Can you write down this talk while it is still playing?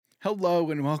Hello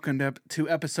and welcome to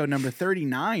episode number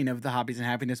 39 of the Hobbies and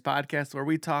Happiness podcast, where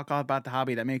we talk all about the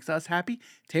hobby that makes us happy,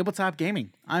 tabletop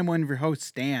gaming. I'm one of your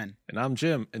hosts, Dan. And I'm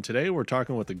Jim, and today we're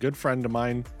talking with a good friend of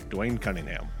mine, Dwayne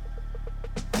Cunningham.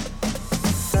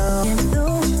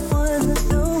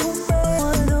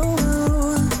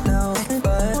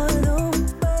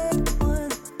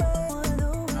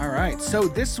 So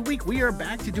this week we are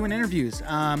back to doing interviews.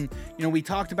 We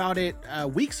talked about it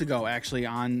weeks ago, actually,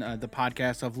 on the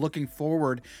podcast of looking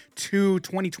forward to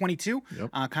 2022,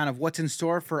 kind of what's in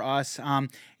store for us,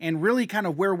 and really kind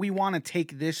of where we want to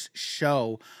take this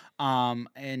show. And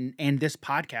this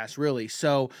podcast, really.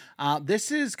 So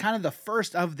this is kind of the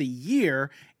first of the year,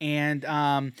 and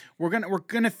we're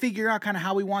gonna figure out kind of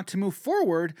how we want to move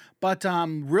forward. But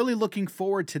really looking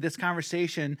forward to this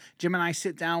conversation. Jim and I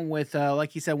sit down with,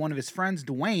 like he said, one of his friends,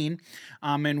 Dwayne,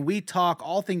 and we talk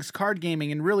all things card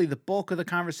gaming. And really, the bulk of the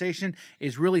conversation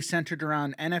is really centered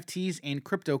around NFTs and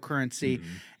cryptocurrency,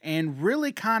 and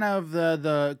really kind of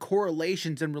the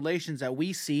correlations and relations that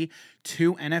we see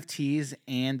to NFTs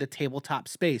and the tabletop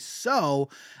space. So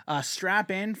strap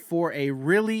in for a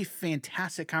really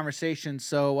fantastic conversation.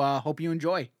 So hope you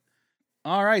enjoy.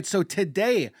 All right. So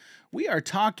today we are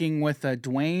talking with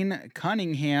Dwayne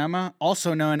Cunningham,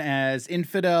 also known as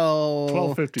Infidel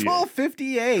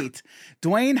 1258.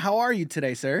 Dwayne, how are you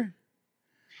today, sir?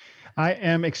 I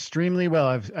am extremely well.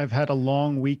 I've had a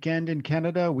long weekend in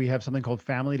Canada. We have something called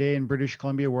Family Day in British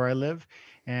Columbia, where I live.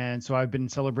 And so I've been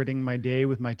celebrating my day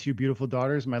with my two beautiful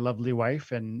daughters, my lovely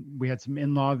wife, and we had some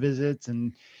in-law visits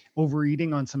and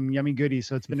overeating on some yummy goodies.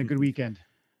 So it's been a good weekend.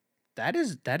 That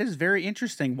is very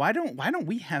interesting. Why don't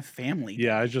we have Family Day?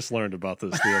 Yeah, I just learned about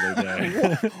this the other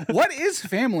day. What is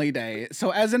Family Day?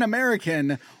 So as an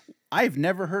American, I've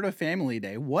never heard of Family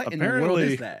Day. What in the world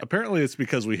is that? Apparently it's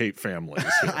because we hate families.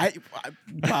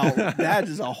 Wow, that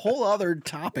is a whole other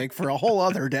topic for a whole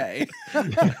other day.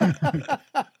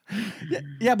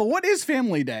 Yeah, but what is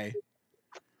Family Day?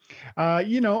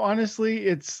 Honestly,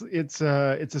 it's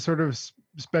a sort of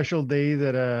special day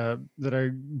that a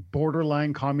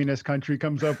borderline communist country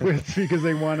comes up with because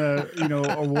they want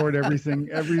to, award everything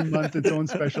every month its own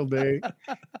special day.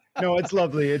 No, it's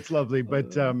lovely,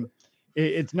 but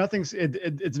it's nothing.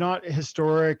 It's not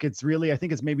historic. It's really, I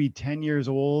think it's maybe 10 years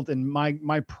old. And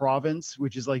my province,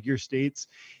 which is like your states,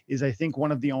 is I think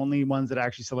one of the only ones that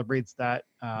actually celebrates that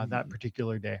that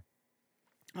particular day.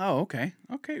 Oh, okay.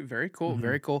 Very cool.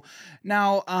 Very cool.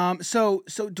 Now, so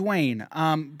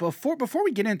Dwayne, before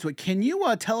we get into it, can you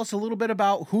tell us a little bit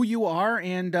about who you are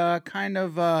and just kind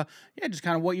of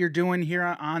what you're doing here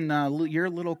on your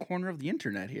little corner of the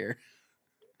internet here?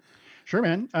 Sure,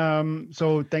 man.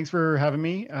 So thanks for having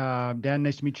me. Dan,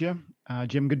 nice to meet you.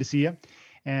 Jim, good to see you.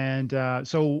 And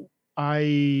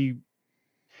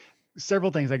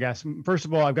several things, I guess. First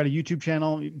of all, I've got a YouTube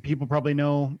channel. People probably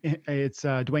know it's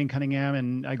Dwayne Cunningham,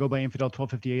 and I go by Infidel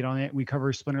 1258 on it. We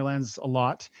cover Splinterlands a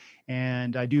lot,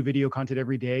 and I do video content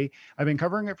every day. I've been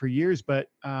covering it for years, but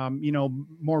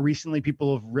more recently,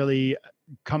 people have really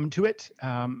come to it.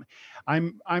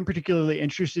 I'm particularly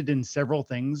interested in several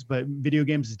things, but video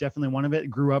games is definitely one of it.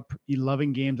 Grew up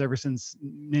loving games ever since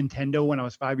Nintendo when I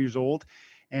was 5 years old.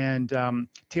 And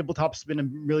tabletop's been a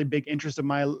really big interest of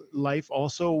my life.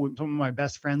 Also, with some of my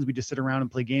best friends, we just sit around and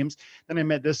play games. Then I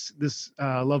met this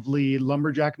lovely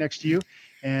lumberjack next to you,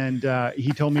 and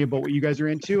he told me about what you guys are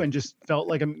into, and just felt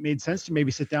like it made sense to maybe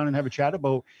sit down and have a chat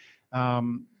about,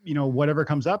 whatever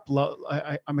comes up.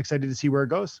 I'm excited to see where it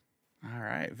goes. All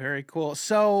right, very cool.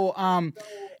 So,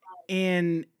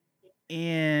 in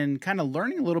kind of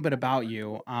learning a little bit about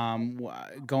you,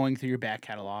 going through your back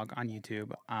catalog on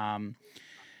YouTube,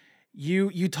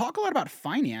 you talk a lot about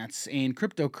finance and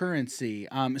cryptocurrency.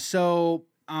 So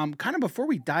kind of before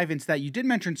we dive into that, you did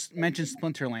mention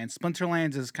Splinterlands.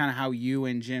 Splinterlands is kind of how you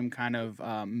and Jim kind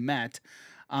of met.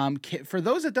 For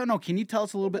those that don't know, can you tell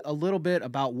us a little bit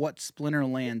about what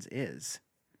Splinterlands is?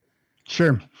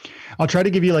 Sure. I'll try to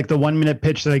give you like the 1 minute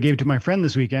pitch that I gave to my friend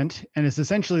this weekend. And it's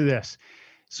essentially this.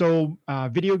 So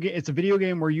it's a video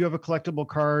game where you have a collectible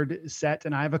card set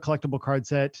and I have a collectible card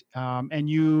set, and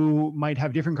you might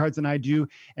have different cards than I do.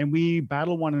 And we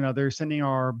battle one another,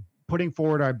 putting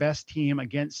forward our best team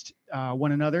against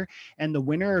one another. And the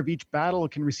winner of each battle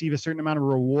can receive a certain amount of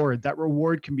reward. That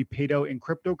reward can be paid out in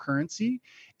cryptocurrency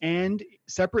and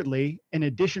separately and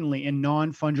additionally in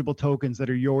non-fungible tokens that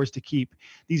are yours to keep.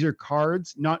 These are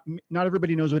cards. Not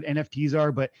everybody knows what NFTs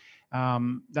are, but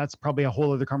that's probably a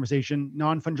whole other conversation.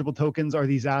 Non-fungible tokens are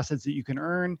these assets that you can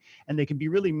earn, and they can be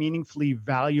really meaningfully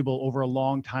valuable over a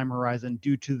long time horizon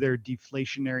due to their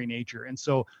deflationary nature. And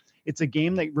so it's a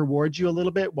game that rewards you a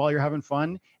little bit while you're having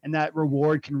fun, and that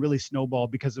reward can really snowball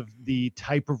because of the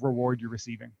type of reward you're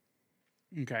receiving.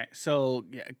 Okay, so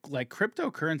yeah, like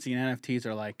cryptocurrency and NFTs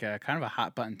are like kind of a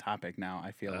hot button topic now.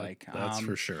 I feel like that's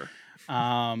for sure.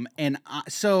 And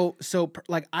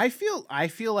like I feel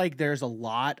like there's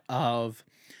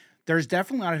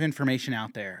definitely a lot of information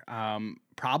out there.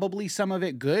 Probably some of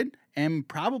it good and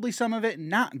probably some of it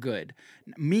not good.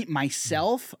 Me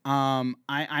myself, I'm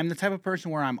the type of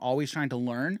person where I'm always trying to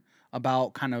learn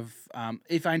about kind of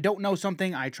if I don't know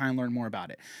something, I try and learn more about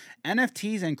it.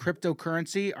 NFTs and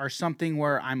cryptocurrency are something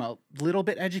where I'm a little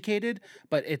bit educated,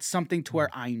 but it's something to where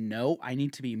I know I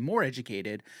need to be more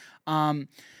educated.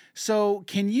 So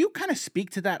can you kind of speak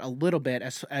to that a little bit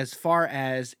as far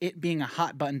as it being a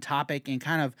hot button topic and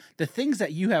kind of the things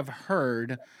that you have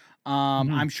heard?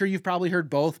 I'm sure you've probably heard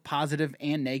both positive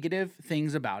and negative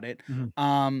things about it.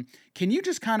 Can you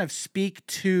just kind of speak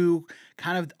to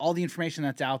kind of all the information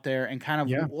that's out there and kind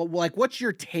of like what's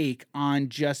your take on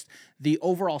just the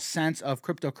overall sense of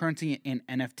cryptocurrency and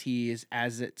NFTs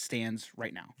as it stands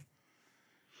right now?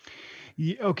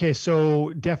 Okay,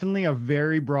 so definitely a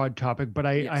very broad topic, but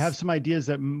I have some ideas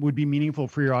that would be meaningful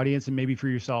for your audience and maybe for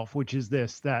yourself, which is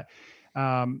that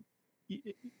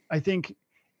I think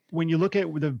when you look at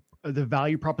the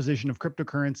value proposition of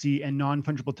cryptocurrency and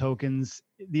non-fungible tokens,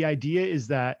 the idea is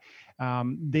that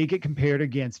they get compared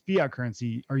against fiat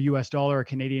currency or US dollar or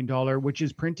Canadian dollar, which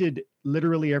is printed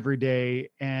literally every day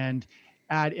and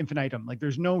ad infinitum. Like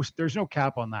there's no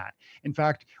cap on that. In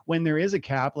fact, when there is a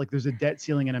cap, like there's a debt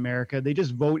ceiling in America, they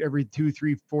just vote every 2,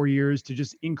 3, 4 years to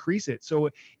just increase it. So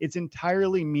it's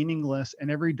entirely meaningless. And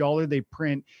every dollar they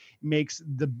print makes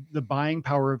the buying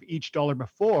power of each dollar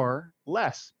before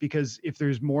less, because if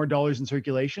there's more dollars in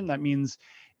circulation, that means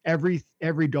every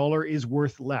dollar is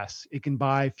worth less. It can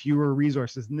buy fewer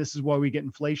resources. And this is why we get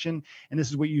inflation. And this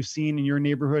is what you've seen in your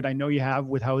neighborhood. I know you have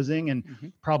with housing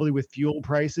and probably with fuel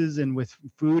prices and with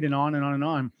food and on and on and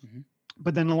on.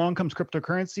 But then along comes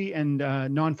cryptocurrency and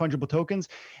non-fungible tokens.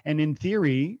 And in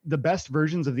theory, the best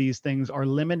versions of these things are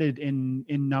limited in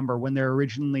number when they're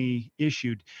originally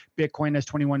issued. Bitcoin has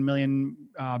 21 million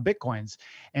Bitcoins.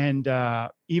 And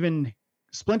even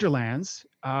Splinterlands,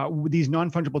 these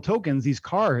non-fungible tokens, these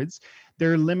cards,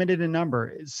 they're limited in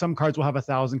number. Some cards will have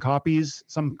 1,000 copies.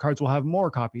 Some cards will have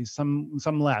more copies, some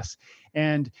less.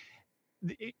 And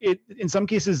in some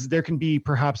cases, there can be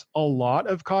perhaps a lot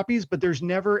of copies, but there's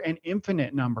never an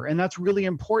infinite number. And that's really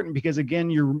important because, again,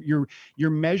 you're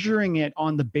measuring it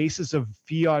on the basis of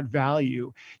fiat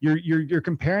value. You're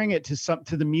comparing it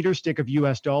to the meter stick of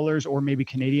US dollars or maybe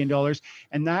Canadian dollars.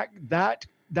 And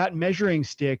that measuring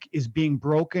stick is being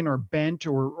broken or bent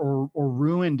or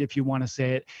ruined, if you want to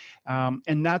say it.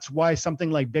 And that's why something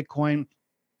like Bitcoin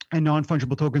and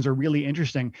non-fungible tokens are really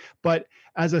interesting. But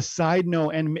as a side note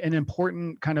and an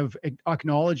important kind of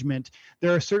acknowledgement,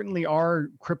 there certainly are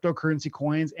cryptocurrency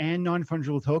coins and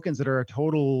non-fungible tokens that are a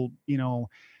total,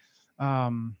 I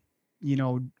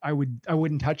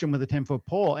wouldn't touch them with a 10-foot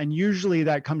pole. And usually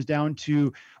that comes down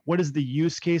to what is the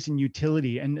use case and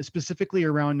utility. And specifically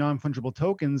around non-fungible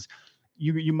tokens,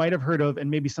 you might have heard of,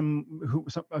 and maybe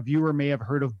a viewer may have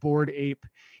heard of Bored Ape.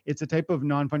 It's a type of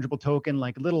non-fungible token,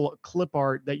 like little clip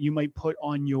art that you might put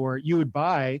on you would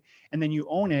buy, and then you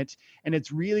own it. And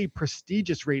it's really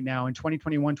prestigious right now in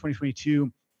 2021,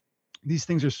 2022. These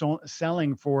things are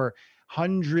selling for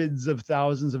hundreds of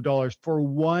thousands of dollars for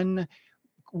one,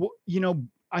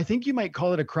 I think you might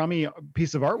call it a crummy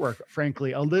piece of artwork,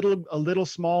 frankly, a little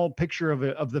small picture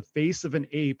of the face of an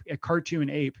ape, a cartoon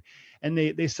ape. And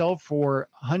they sell for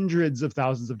hundreds of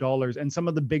thousands of dollars. And some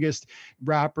of the biggest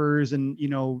rappers and,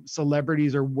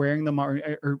 celebrities are wearing them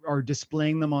are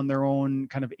displaying them on their own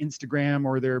kind of Instagram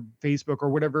or their Facebook or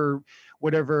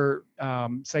whatever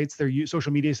sites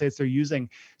social media sites they're using.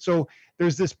 So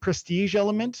there's this prestige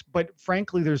element, but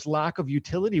frankly, there's lack of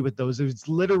utility with those. It's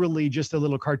literally just a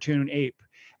little cartoon ape.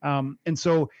 And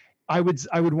so I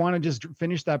would want to just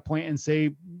finish that point and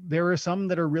say there are some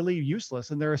that are really useless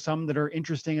and there are some that are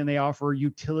interesting and they offer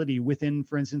utility within,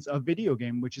 for instance, a video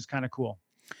game, which is kind of cool.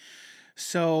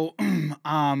 So,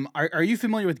 are you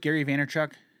familiar with Gary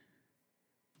Vaynerchuk?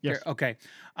 Yes. Okay.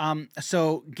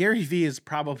 So Gary V is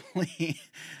probably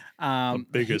the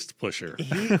biggest pusher.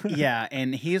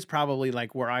 And he is probably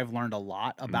like where I've learned a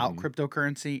lot about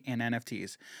cryptocurrency and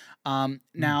NFTs.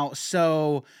 Now,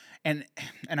 so. And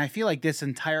I feel like this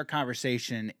entire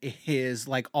conversation is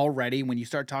like already when you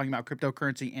start talking about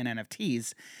cryptocurrency and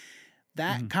NFTs,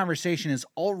 that conversation is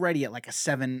already at like a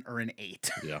 7 or an 8,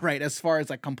 right? As far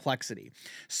as like complexity.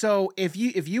 So if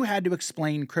you had to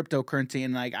explain cryptocurrency,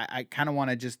 and like I kind of want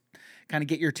to just kind of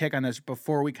get your take on this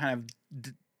before we kind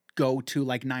of go to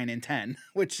like 9 and 10,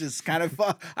 which is kind of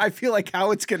I feel like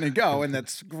how it's going to go, and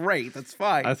that's great. That's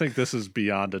fine. I think this is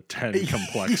beyond a 10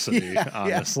 complexity,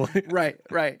 honestly. Yeah.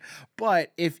 Right.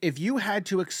 But if you had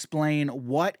to explain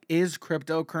what is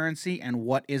cryptocurrency and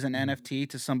what is an NFT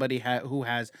to somebody who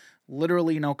has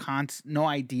literally no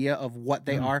idea of what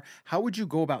they are, how would you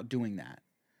go about doing that?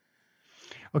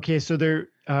 Okay, so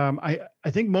I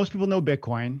think most people know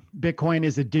Bitcoin. Bitcoin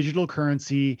is a digital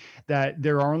currency that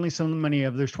there are only so many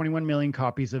of. There's 21 million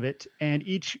copies of it, and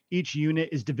each unit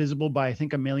is divisible by, I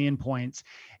think, 1 million points.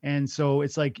 And so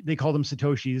it's like they call them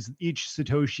Satoshis. Each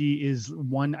Satoshi is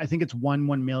one. I think it's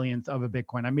 1/1,000,000th of a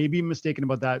Bitcoin. I may be mistaken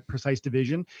about that precise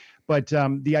division, but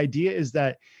the idea is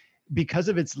that because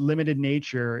of its limited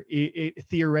nature, it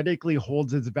theoretically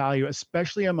holds its value,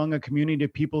 especially among a community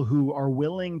of people who are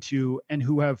willing to, and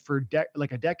who have for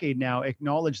like a decade now,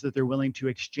 acknowledged that they're willing to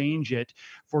exchange it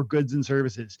for goods and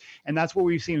services. And that's what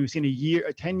we've seen. We've seen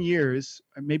 10 years,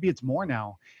 maybe it's more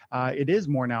now. It is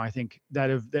more now, I think,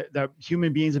 that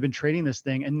human beings have been trading this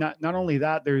thing. And not only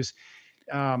that, there's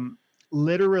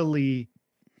literally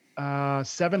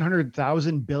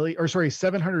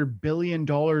 $700 billion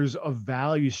of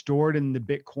value stored in the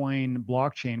Bitcoin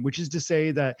blockchain, which is to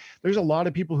say that there's a lot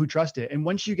of people who trust it. And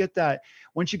once you get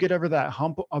over that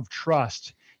hump of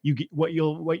trust, what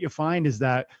you find is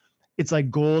that it's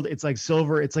like gold, it's like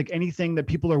silver, it's like anything that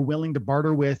people are willing to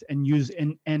barter with and use.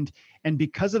 And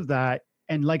because of that,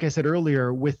 and like I said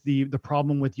earlier, with the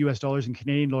problem with US dollars and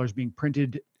Canadian dollars being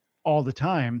printed all the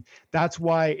time, that's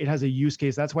why it has a use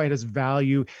case. That's why it has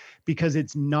value, because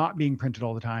it's not being printed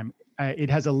all the time. It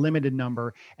has a limited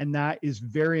number, and that is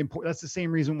very important. That's the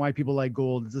same reason why people like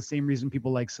gold. It's the same reason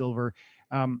people like silver.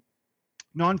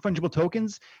 Non-fungible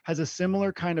tokens has a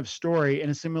similar kind of story and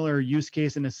a similar use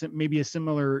case, and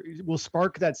will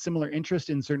spark that similar interest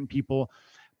in certain people.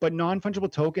 But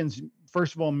non-fungible tokens,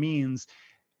 first of all, means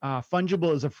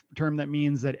fungible is a term that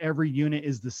means that every unit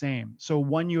is the same. So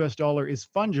 $1 is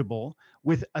fungible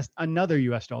with another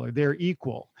US dollar. They're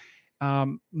equal.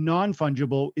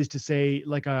 Non-fungible is to say,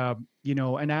 like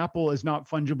an apple is not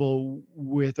fungible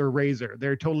with a razor.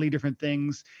 They're totally different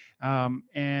things.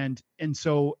 And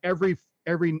so every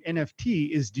NFT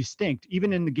is distinct.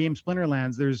 Even in the game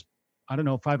Splinterlands, there's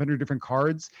 500 different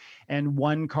cards, and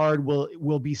one card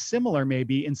will be similar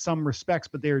maybe in some respects,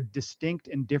 but they're distinct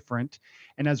and different.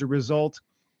 And as a result,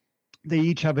 they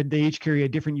each carry a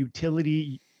different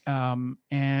utility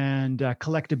and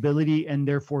collectability, and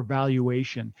therefore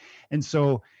valuation. And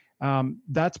so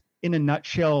that's in a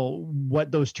nutshell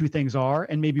what those two things are,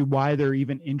 and maybe why they're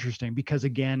even interesting. Because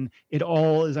again, it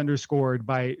all is underscored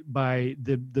by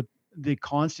the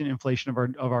constant inflation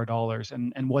of our dollars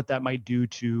and what that might do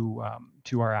to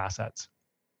our assets.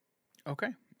 Okay.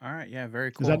 All right. Yeah.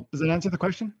 Very cool. Does that answer the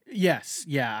question? Yes.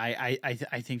 Yeah.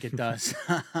 I think it does.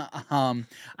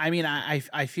 I mean,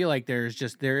 I feel like there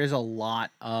is a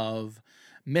lot of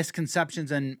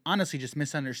misconceptions and honestly just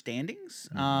misunderstandings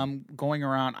going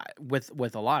around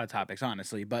with a lot of topics,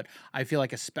 honestly. But I feel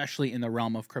like especially in the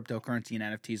realm of cryptocurrency and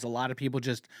NFTs, a lot of people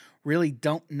just really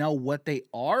don't know what they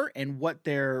are and what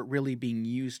they're really being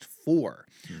used for.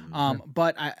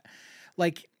 But I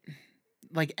like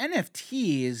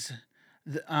NFTs.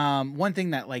 One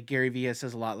thing that like Gary Vee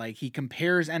says a lot, like he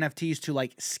compares NFTs to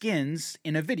like skins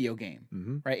in a video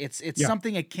game, right? It's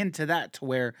something akin to that, to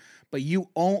where, but you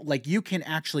can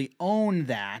actually own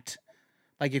that.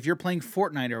 Like if you're playing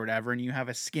Fortnite or whatever, and you have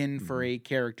a skin for a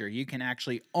character, you can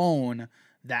actually own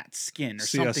that skin. Or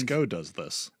CS:GO does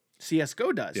this.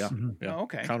 CS:GO does. Yeah. Oh,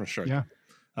 okay. Counter-Strike. Yeah.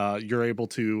 You're able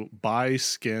to buy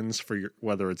skins for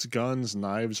whether it's guns,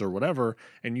 knives, or whatever,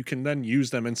 and you can then use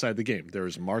them inside the game.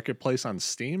 There's a marketplace on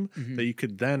Steam that you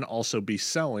could then also be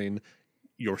selling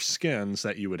your skins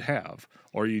that you would have,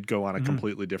 or you'd go on a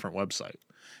completely different website.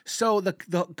 So the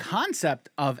concept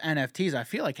of NFTs, I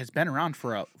feel like, has been around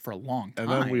for a long time.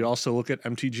 And then we also look at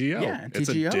MTGO. Yeah, MTGO. It's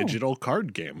a digital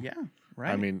card game. Yeah,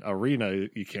 right. I mean, Arena,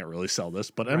 you can't really sell this,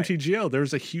 but MTGO,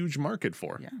 there's a huge market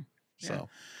for. Yeah. So.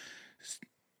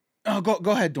 Oh,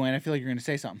 go ahead, Dwayne. I feel like you're going to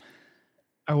say something.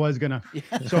 I was gonna.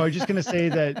 So I was just gonna say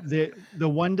that the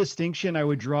one distinction I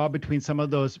would draw between some of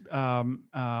those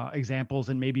examples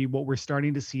and maybe what we're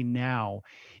starting to see now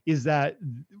is that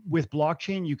with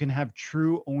blockchain you can have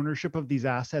true ownership of these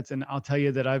assets. And I'll tell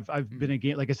you that I've been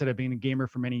like I said, I've been a gamer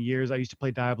for many years. I used to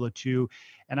play Diablo 2,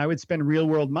 and I would spend real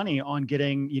world money on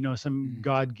getting some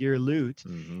god gear loot,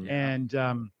 and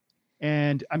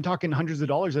I'm talking hundreds of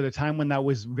dollars at a time when that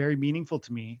was very meaningful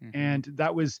to me. And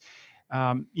that was.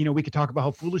 We could talk about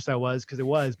how foolish that was, because it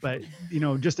was, but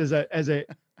just as a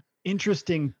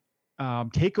interesting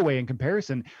takeaway in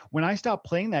comparison. When I stop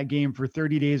playing that game for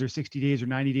 30 days or 60 days or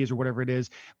 90 days or whatever it is,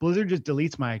 Blizzard just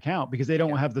deletes my account because they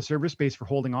don't have the server space for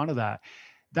holding on to that.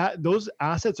 Those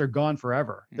assets are gone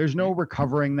forever. There's no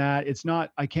recovering that. It's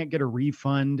not, I can't get a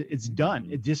refund. It's done.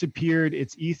 It disappeared.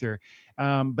 It's ether.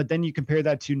 But then you compare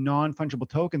that to non-fungible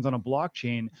tokens on a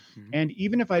blockchain. And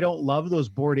even if I don't love those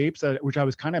Bored Apes, which I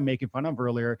was kind of making fun of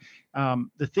earlier,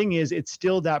 the thing is, it's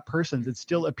still that person's. It's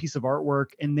still a piece of artwork,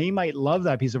 and they might love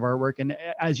that piece of artwork. And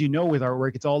as you know, with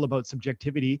artwork, it's all about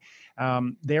subjectivity.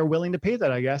 They're willing to pay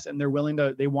that, I guess, and they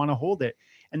want to hold it.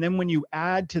 And then when you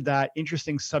add to that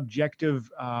interesting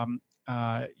subjective,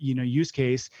 use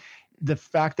case, the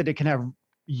fact that it can have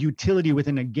utility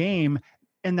within a game,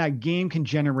 and that game can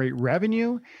generate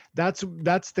revenue, that's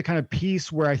the kind of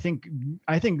piece where I think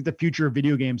the future of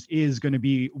video games is going to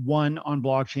be, one, on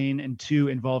blockchain, and two,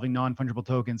 involving non-fungible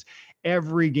tokens.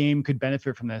 Every game could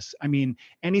benefit from this. I mean,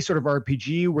 any sort of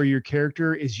RPG where your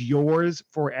character is yours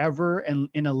forever, and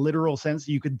in a literal sense,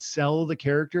 you could sell the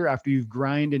character after you've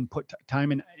grind and put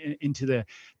time into the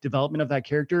development of that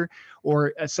character,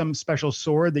 or some special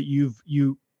sword that you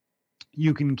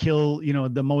can kill,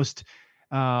 the most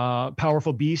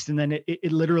powerful beast, and then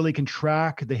it literally can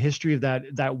track the history of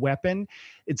that weapon.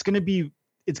 It's going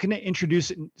to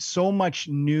introduce so much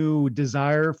new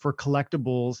desire for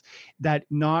collectibles that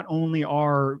not only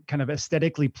are kind of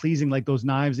aesthetically pleasing, like those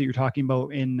knives that you're talking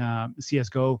about in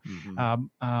CSGO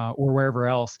or wherever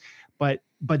else, but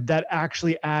that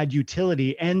actually add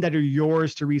utility and that are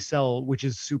yours to resell, which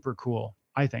is super cool,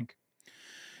 I think.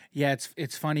 Yeah,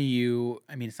 it's funny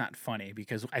I mean, it's not funny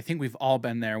because I think we've all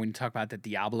been there when you talk about the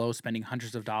Diablo spending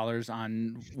hundreds of dollars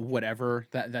on whatever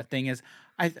that thing is.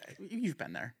 You've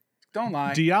been there. Don't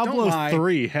lie. Diablo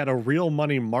 3 had a real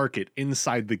money market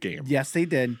inside the game. Yes, they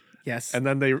did. Yes. And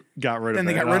then they got rid of it.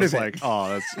 They got rid of it. Like, oh,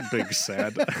 that's a big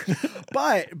sad.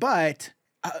 But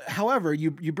however,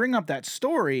 you bring up that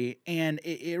story, and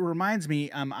it reminds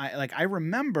me. I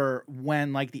remember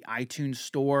when the iTunes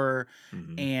store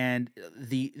and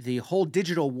the whole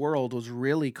digital world was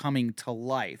really coming to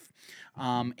life,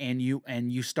 and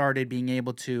you started being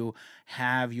able to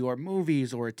have your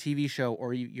movies or a TV show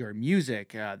or your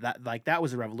music. That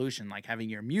was a revolution. Like having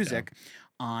your music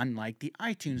on the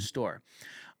iTunes store.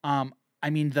 I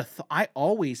mean, I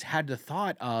always had the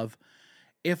thought of,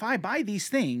 if I buy these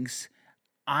things,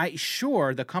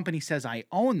 the company says I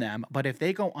own them, but if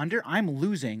they go under, I'm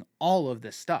losing all of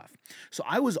this stuff. So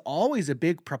I was always a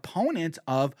big proponent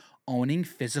of owning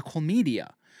physical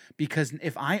media, because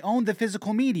if I own the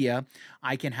physical media,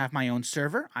 I can have my own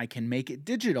server. I can make it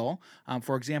digital.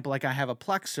 For example, I have a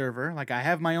Plex server. I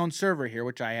have my own server here,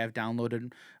 which I have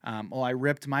downloaded. I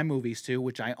ripped my movies to,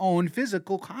 which I own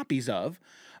physical copies of.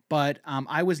 But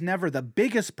I was never the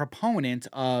biggest proponent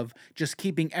of just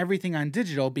keeping everything on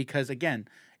digital, because, again,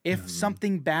 if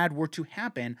something bad were to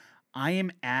happen,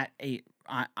 I'm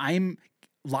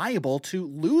liable to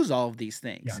lose all of these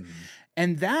things. Yeah.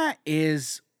 And that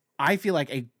is, I feel like,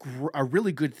 a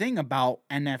really good thing about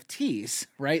NFTs,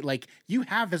 right? You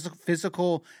have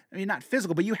physical, I mean, not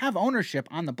physical, but you have ownership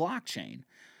on the blockchain.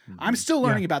 I'm still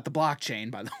learning about the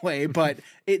blockchain, by the way, but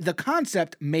the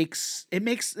concept makes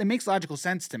logical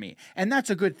sense to me, and that's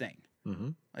a good thing.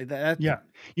 Yeah,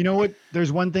 you know what?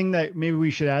 There's one thing that maybe we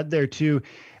should add there too.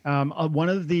 One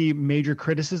of the major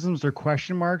criticisms or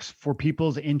question marks for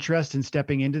people's interest in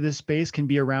stepping into this space can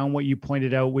be around what you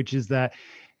pointed out, which is that,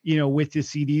 with the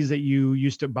CDs that you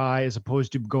used to buy, as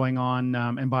opposed to going on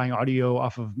and buying audio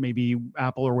off of maybe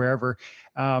Apple or wherever.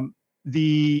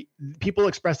 The people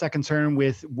express that concern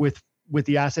with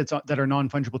the assets that are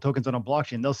non-fungible tokens on a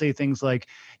blockchain. They'll say things like,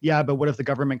 yeah, but what if the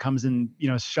government comes and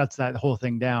shuts that whole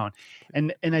thing down?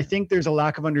 And I think there's a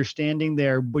lack of understanding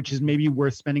there, which is maybe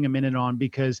worth spending a minute on,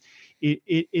 because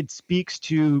it speaks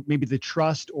to maybe the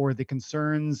trust or the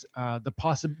concerns,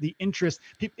 the interest.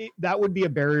 That would be a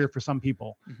barrier for some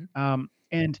people.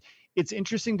 And it's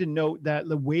interesting to note that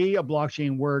the way a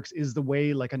blockchain works is the way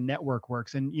a network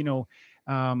works. And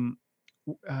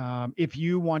if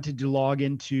you wanted to log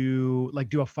into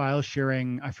do a file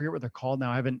sharing, I forget what they're called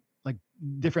now. I haven't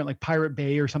different Pirate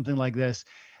Bay or something like this.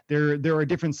 There are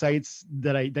different sites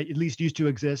that at least used to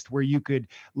exist where you could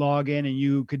log in and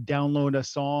you could download a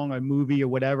song, a movie, or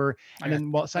whatever, and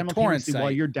then simultaneously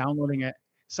while you're downloading it,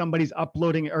 somebody's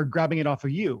uploading it or grabbing it off of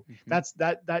you. That's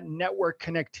that network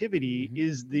connectivity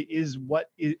is what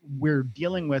we're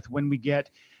dealing with when we get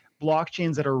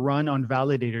blockchains that are run on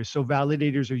validators. So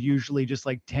validators are usually just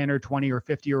 10 or 20 or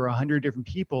 50 or 100 different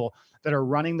people that are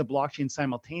running the blockchain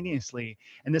simultaneously.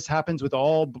 And this happens with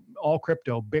all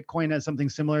crypto. Bitcoin has something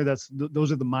similar.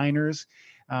 Those are the miners.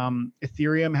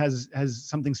 Ethereum has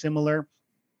something similar.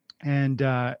 and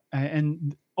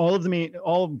all of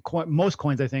the most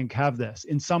coins I think have this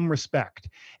in some respect.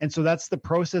 And so that's the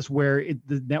process where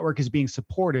the network is being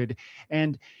supported.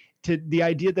 And to the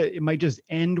idea that it might just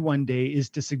end one day is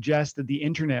to suggest that the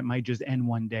internet might just end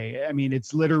one day. I mean,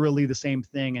 it's literally the same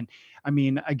thing. And I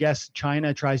mean, I guess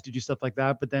China tries to do stuff like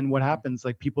that, but then what happens?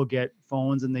 Like, people get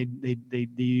phones and they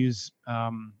use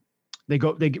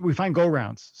we find go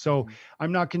rounds. So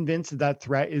I'm not convinced that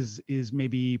threat is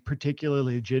maybe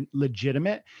particularly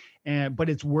legitimate, but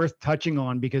it's worth touching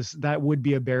on, because that would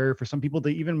be a barrier for some people to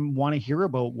even want to hear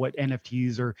about what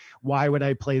NFTs, or why would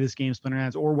I play this game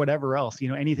Splinterlands, or whatever else,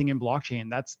 anything in blockchain.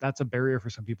 That's a barrier for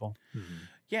some people.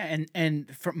 Yeah,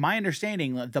 and from my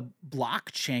understanding, the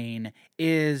blockchain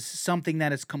is something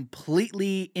that is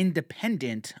completely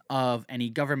independent of any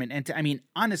government entity. I mean,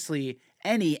 honestly,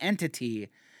 any entity.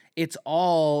 It's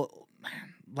all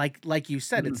like you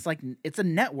said, it's a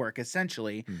network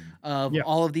essentially of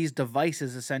all of these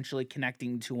devices essentially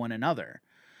connecting to one another.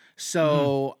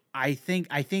 So I think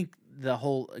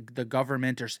the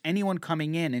government or anyone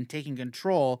coming in and taking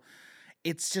control,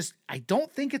 it's just, I don't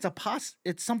think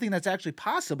it's something that's actually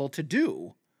possible to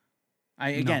do.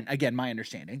 Again, my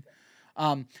understanding.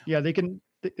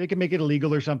 They can make it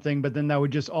illegal or something, but then that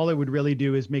would all it would really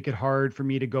do is make it hard for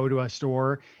me to go to a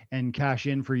store and cash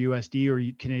in for USD or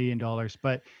Canadian dollars.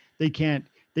 But they can't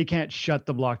shut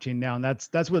the blockchain down.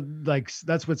 That's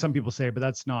what some people say, but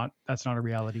that's not a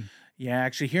reality. Yeah,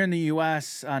 actually, here in the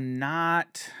U.S., I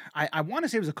want to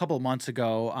say it was a couple of months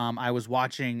ago. I was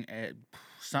watching. It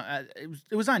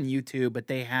was on YouTube, but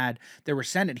there were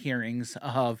Senate hearings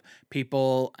of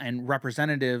people and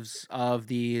representatives of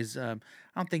these.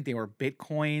 I don't think they were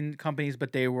Bitcoin companies,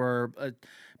 but they were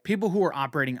people who were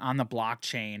operating on the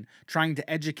blockchain, trying to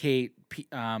educate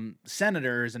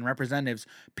senators and representatives,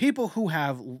 people who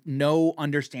have no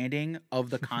understanding of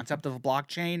the concept of a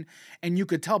blockchain. And you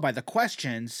could tell by the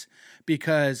questions,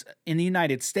 because in the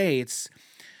United States,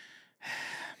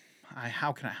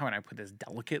 how can I put this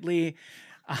delicately?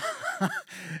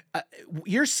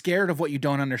 You're scared of what you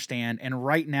don't understand, and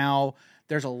right now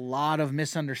there's a lot of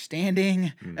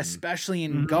misunderstanding, especially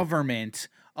in government,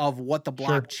 of what the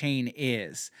blockchain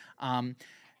is.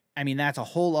 I mean, that's a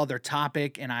whole other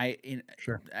topic, and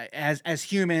as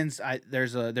humans, I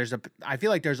feel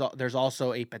like there's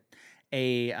also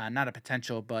a not a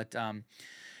potential, but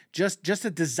just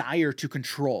a desire to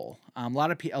control. There's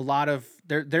a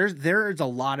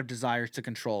lot of desires to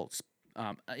control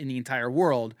in the entire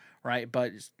world, right?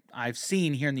 But I've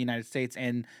seen here in the United States,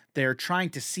 and they're trying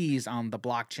to seize on the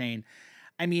blockchain.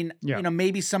 I mean,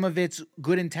 maybe some of it's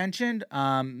good intentioned,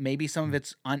 maybe some of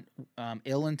it's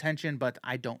ill intentioned, but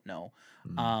I don't know.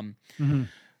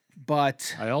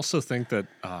 But I also think that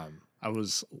I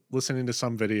was listening to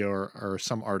some video or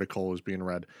some article was being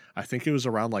read. I think it was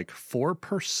around like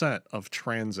 4% of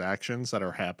transactions that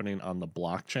are happening on the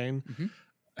blockchain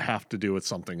have to do with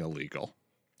something illegal.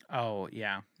 Oh,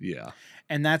 yeah. Yeah.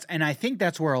 And I think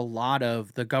that's where a lot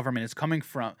of the government is coming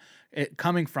from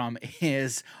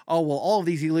is, all of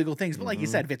these illegal things. But like you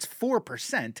said, if it's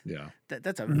 4%,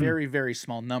 that's a very, very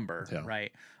small number,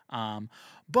 right?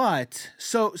 But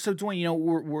so Dwayne,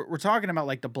 we're talking about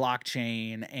like the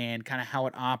blockchain and kind of how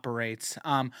it operates.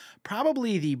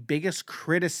 Probably the biggest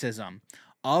criticism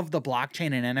of the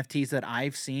blockchain and NFTs that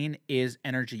I've seen is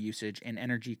energy usage and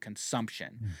energy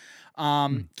consumption.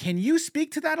 Can you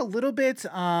speak to that a little bit?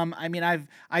 I mean,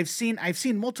 I've seen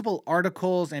multiple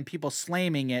articles and people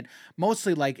slamming it.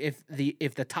 Mostly, like if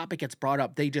the topic gets brought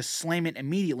up, they just slam it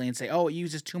immediately and say, "Oh, it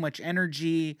uses too much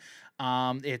energy.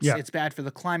 It's bad for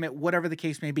the climate." Whatever the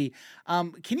case may be.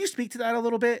 Can you speak to that a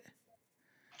little bit?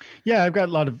 Yeah,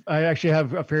 I actually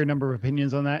have a fair number of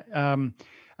opinions on that.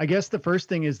 I guess the first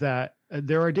thing is that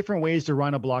there are different ways to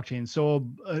run a blockchain. So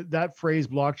that phrase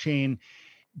blockchain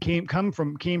came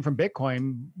from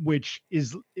Bitcoin, which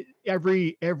is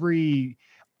every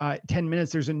 10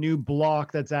 minutes there's a new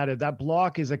block that's added. That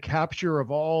block is a capture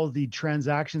of all the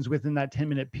transactions within that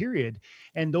 10-minute period,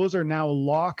 and those are now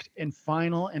locked and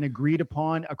final and agreed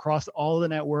upon across all of the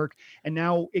network, and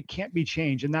now it can't be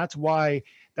changed. And that's why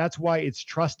it's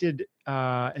trusted.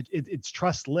 It's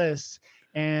trustless,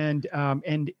 and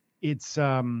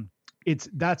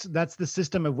that's the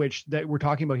system of which that we're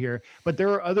talking about here. But there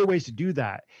are other ways to do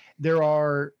that.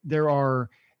 There's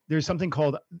something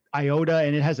called IOTA,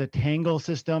 and it has a tangle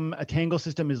system. A tangle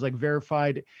system is like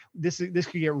verified. This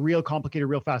could get real complicated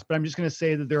real fast, but I'm just going to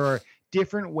say that there are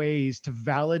different ways to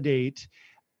validate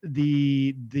from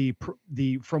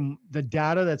the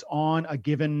data that's on a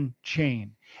given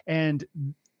chain. And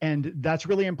that's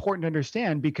really important to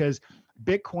understand, because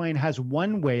Bitcoin has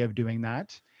one way of doing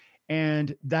that,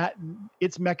 and that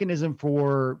its mechanism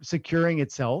for securing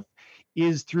itself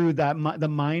is through that the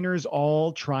miners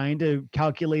all trying to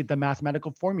calculate the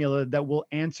mathematical formula that will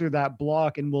answer that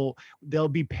block, and they'll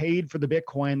be paid for the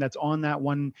Bitcoin that's on that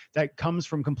one, that comes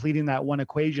from completing that one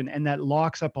equation, and that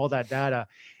locks up all that data,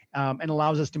 and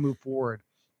allows us to move forward.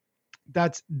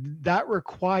 That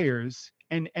requires,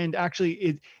 and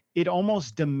actually it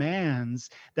almost demands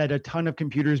that a ton of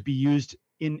computers be used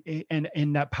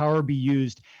and that power be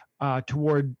used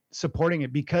toward supporting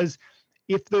it. Because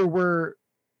if there were,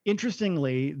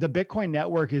 interestingly, the Bitcoin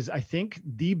network is, I think,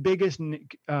 the biggest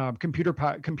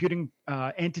computing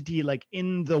entity like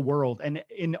in the world and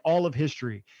in all of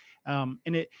history.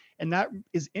 And that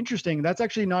is interesting. That's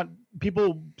actually not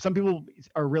some people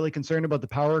are really concerned about the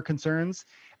power concerns,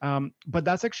 but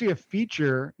that's actually a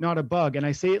feature, not a bug. And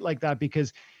I say it like that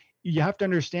because you have to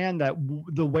understand that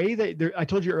the way that I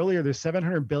told you earlier, there's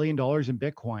 $700 billion in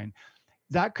Bitcoin.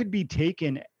 That could be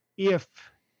taken if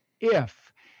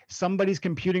somebody's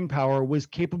computing power was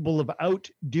capable of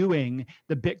outdoing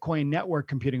the Bitcoin network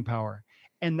computing power.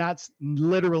 And that's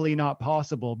literally not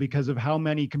possible because of how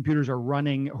many computers are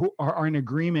running, who are in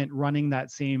agreement running that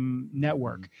same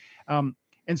network. And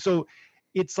so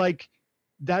it's like,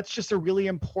 that's just a really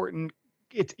important,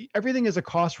 everything is a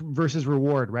cost versus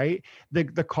reward, right?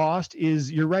 The cost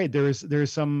is, you're right,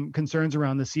 there's some concerns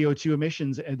around the CO2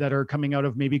 emissions that are coming out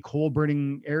of maybe coal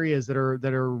burning areas that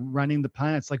are running the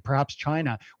planets, like perhaps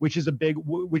China, which is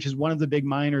one of the big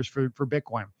miners for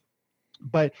Bitcoin.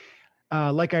 But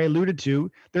like I alluded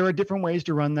to, there are different ways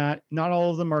to run that. Not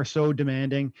all of them are so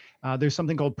demanding. There's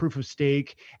something called proof of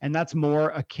stake, and that's more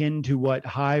akin to what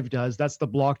Hive does. That's the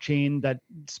blockchain that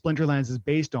Splinterlands is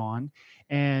based on.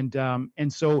 And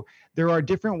so there are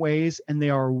different ways, and they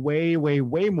are way, way,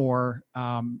 way more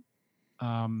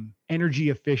energy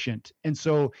efficient. And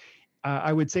so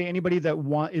I would say anybody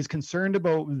that is concerned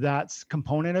about that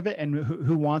component of it and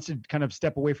who wants to kind of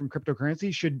step away from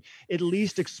cryptocurrency should at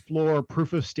least explore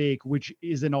proof of stake, which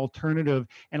is an alternative,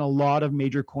 and a lot of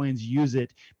major coins use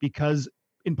it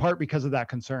in part because of that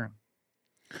concern.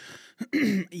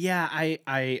 Yeah,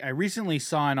 I recently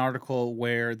saw an article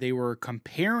where they were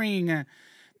comparing.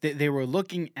 They were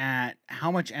looking at how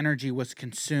much energy was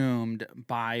consumed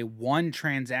by one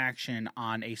transaction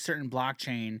on a certain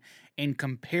blockchain and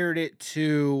compared it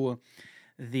to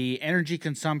the energy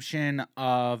consumption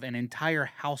of an entire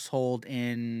household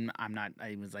in,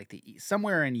 it was like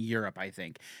somewhere in Europe, I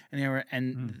think.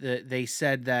 And they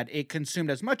said that it consumed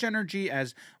as much energy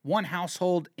as one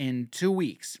household in 2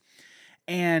 weeks.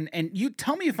 And you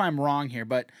tell me if I'm wrong here,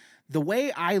 but the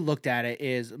way I looked at it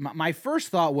is my first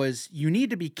thought was you need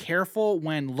to be careful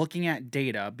when looking at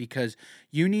data, because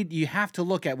you have to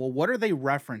look at, well, what are they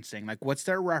referencing? Like, what's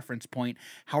their reference point?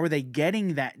 How are they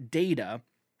getting that data?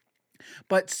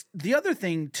 But the other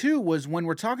thing too was when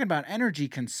we're talking about energy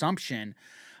consumption,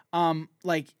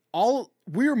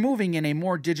 we're moving in a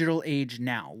more digital age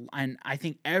now, and I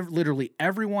think literally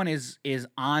everyone is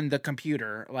on the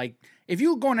computer. Like, if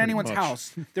you go in anyone's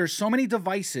house, there's so many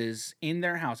devices in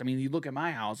their house. I mean, you look at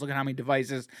my house, look at how many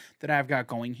devices that I've got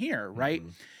going here, right? Mm-hmm.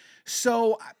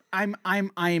 So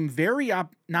I'm very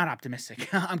not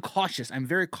optimistic. I'm cautious. I'm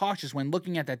very cautious when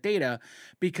looking at that data,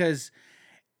 because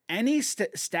any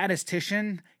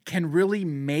statistician can really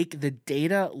make the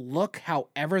data look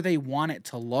however they want it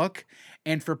to look.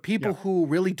 And for people who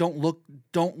really don't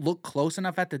look close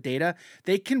enough at the data,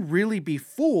 they can really be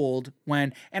fooled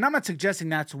and I'm not suggesting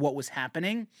that's what was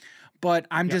happening, but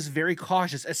I'm just very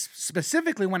cautious,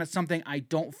 specifically when it's something I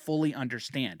don't fully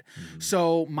understand. Mm-hmm.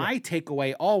 So my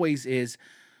takeaway always is,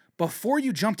 before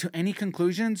you jump to any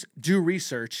conclusions, do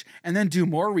research, and then do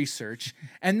more research,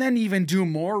 and then even do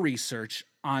more research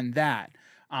on that,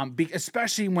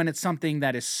 especially when it's something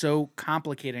that is so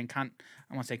complicated and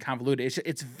I want to say convoluted.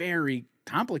 It's very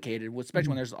complicated, especially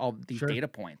when there's all these data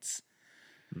points.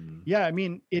 Yeah, I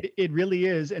mean, it really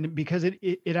is, and because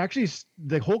it actually,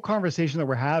 the whole conversation that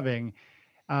we're having,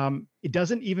 it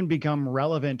doesn't even become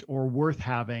relevant or worth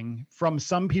having from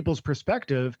some people's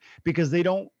perspective, because they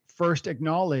don't first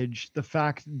acknowledge the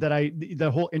fact that the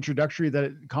whole introductory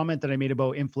comment that I made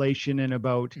about inflation and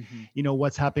about,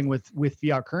 what's happening with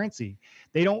fiat currency.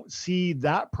 They don't see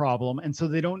that problem. And so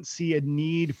they don't see a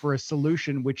need for a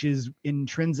solution which is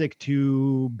intrinsic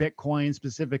to Bitcoin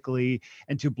specifically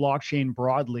and to blockchain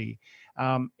broadly.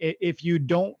 If you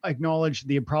don't acknowledge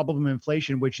the problem of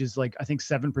inflation, which is like, I think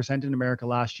 7% in America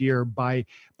last year by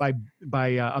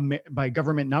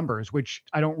government numbers, which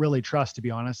I don't really trust, to be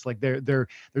honest. Like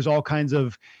there's all kinds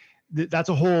of that's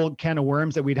a whole can of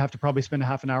worms that we'd have to probably spend a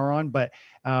half an hour on. But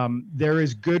there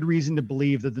is good reason to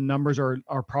believe that the numbers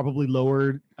are probably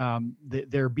lower.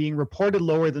 They're being reported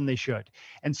lower than they should.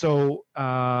 And so,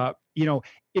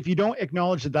 if you don't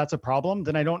acknowledge that that's a problem,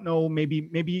 then I don't know,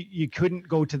 maybe you couldn't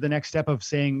go to the next step of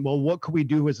saying, well, what could we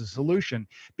do as a solution?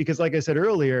 Because like I said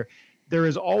earlier, there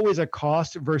is always a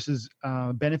cost versus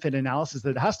benefit analysis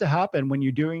that has to happen when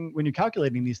you're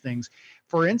calculating these things.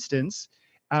 For instance,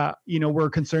 we're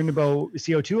concerned about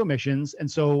CO2 emissions,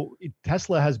 and so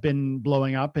Tesla has been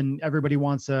blowing up, and everybody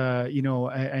wants an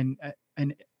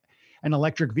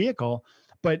electric vehicle.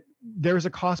 But there's a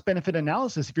cost benefit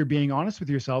analysis, if you're being honest with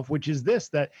yourself, which is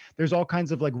that there's all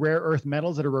kinds of like rare earth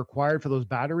metals that are required for those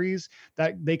batteries,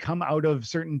 that they come out of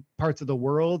certain parts of the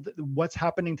world. What's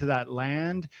happening to that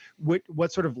land?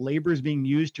 What sort of labor is being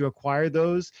used to acquire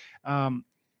those?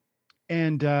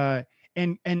 And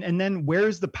then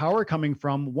where's the power coming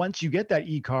from once you get that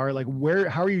e-car? Like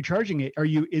how are you charging it? Do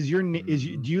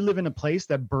you live in a place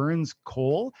that burns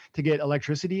coal to get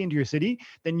electricity into your city?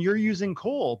 Then you're using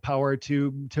coal power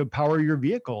to power your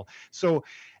vehicle. So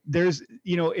there's,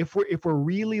 if we're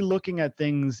really looking at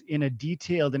things in a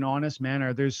detailed and honest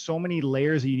manner, there's so many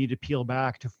layers that you need to peel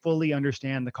back to fully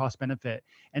understand the cost benefit.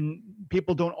 And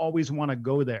people don't always want to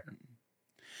go there.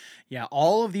 Yeah,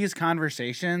 all of these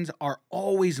conversations are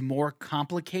always more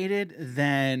complicated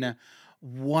than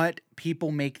what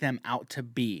people make them out to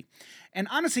be. And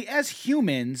honestly, as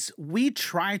humans, we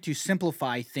try to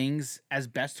simplify things as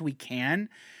best we can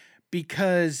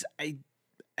because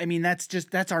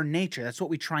that's our nature. That's what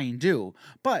we try and do.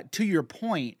 But to your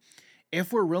point,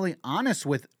 if we're really honest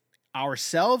with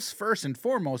ourselves first and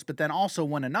foremost, but then also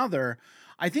one another,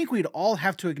 I think we'd all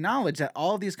have to acknowledge that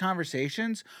all of these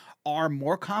conversations are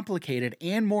more complicated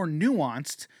and more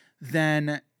nuanced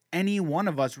than any one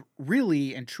of us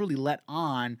really and truly let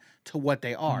on to what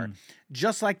they are.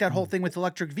 Just like that whole thing with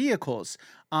electric vehicles.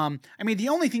 The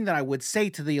only thing that I would say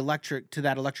to the electric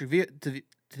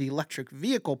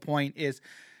vehicle point is,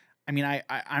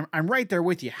 I'm right there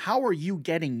with you. How are you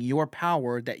getting your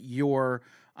power that you're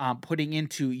putting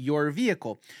into your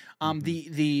vehicle?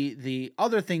 The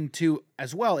other thing too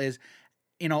as well is,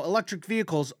 electric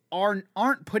vehicles aren't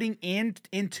putting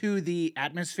into the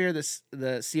atmosphere the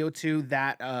CO2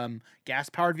 that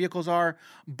gas-powered vehicles are,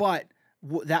 but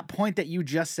that point that you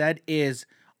just said is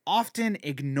often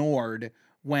ignored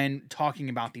when talking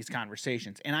about these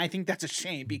conversations. And I think that's a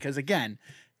shame because, again,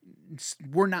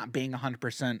 we're not being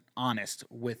 100% honest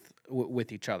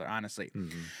with each other, honestly.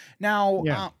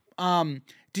 Now,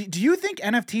 do you think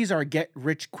NFTs are a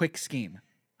get-rich-quick scheme?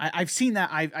 I've seen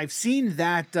that. I've seen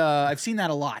that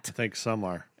a lot. I think some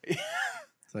are. I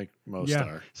think most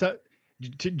are. So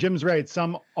Jim's right.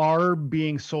 Some are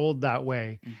being sold that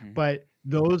way, but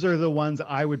those are the ones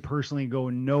I would personally go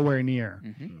nowhere near.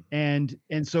 And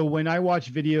so when I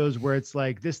watch videos where it's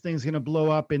like, this thing's going to blow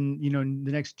up in,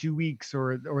 the next 2 weeks,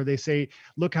 or they say,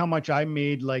 look how much I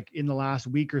made like in the last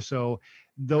week or so,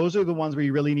 those are the ones where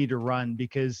you really need to run,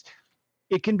 because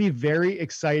it can be very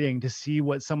exciting to see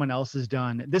what someone else has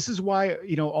done. This is why,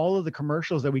 all of the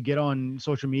commercials that we get on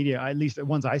social media, at least the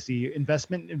ones I see,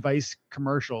 investment advice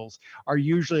commercials, are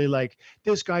usually like,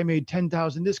 this guy made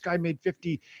 10,000, this guy made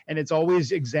 50. And it's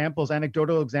always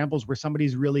anecdotal examples where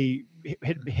somebody's really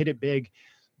hit it big.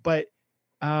 But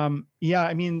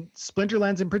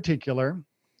Splinterlands in particular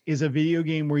is a video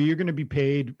game where you're going to be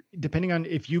paid, depending on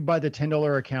if you buy the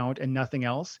 $10 account and nothing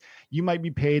else, you might be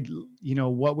paid,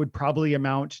 what would probably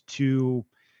amount to,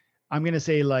 I'm going to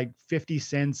say like 50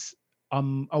 cents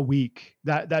a week.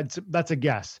 That's a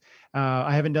guess.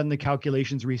 I haven't done the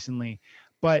calculations recently,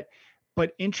 but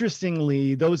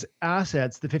interestingly, those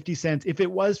assets, the 50 cents, if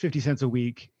it was 50 cents a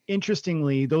week,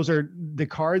 interestingly, those are the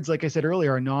cards, like I said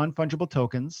earlier, are non-fungible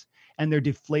tokens, and they're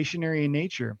deflationary in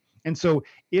nature. And so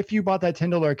if you bought that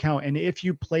 $10 account and if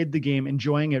you played the game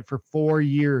enjoying it for 4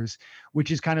 years,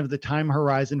 which is kind of the time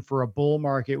horizon for a bull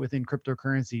market within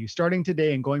cryptocurrency, starting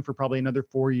today and going for probably another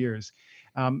 4 years,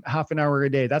 half an hour a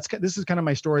day. This is kind of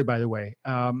my story, by the way.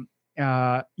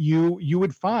 You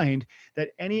would find that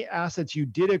any assets you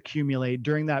did accumulate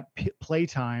during that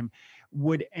playtime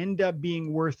would end up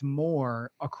being worth more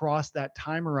across that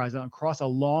time horizon, across a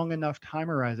long enough time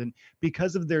horizon,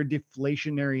 because of their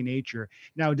deflationary nature.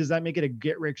 Now, does that make it a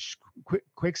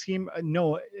get-rich-quick scheme?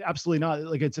 No, absolutely not.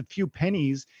 Like, it's a few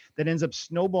pennies that ends up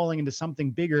snowballing into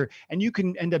something bigger, and you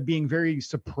can end up being very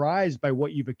surprised by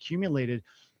what you've accumulated.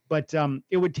 But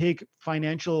it would take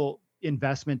financial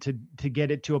investment to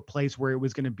get it to a place where it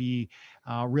was going to be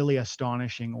really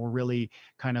astonishing or really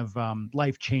kind of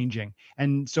life changing.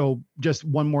 And so just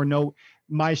one more note,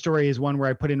 my story is one where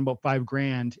I put in about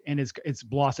 $5,000 and it's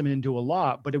blossomed into a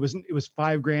lot, but it was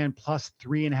 $5,000 plus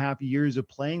 3.5 years of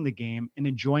playing the game and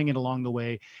enjoying it along the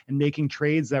way and making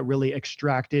trades that really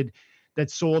extracted,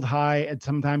 that sold high and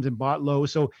sometimes and bought low.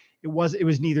 So it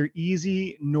was neither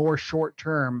easy nor short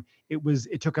term.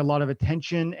 It took a lot of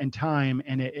attention and time,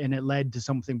 and it led to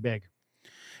something big.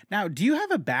 Now, do you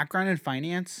have a background in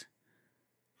finance?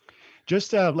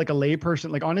 Just like a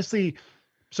layperson, like honestly.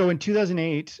 So in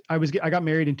 2008, I got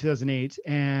married in 2008,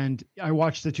 and I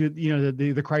watched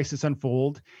the crisis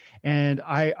unfold, and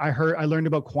I learned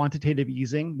about quantitative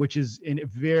easing, which is a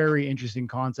very interesting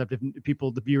concept. If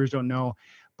the viewers don't know,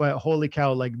 but holy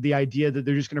cow, like the idea that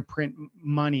they're just going to print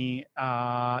money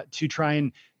to try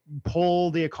and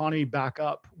pull the economy back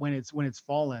up when it's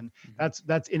fallen.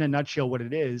 That's in a nutshell what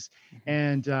it is,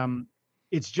 and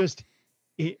it's just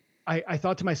I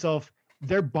thought to myself,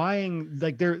 they're buying,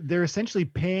 like they're essentially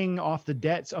paying off the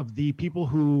debts of the people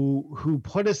who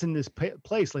put us in this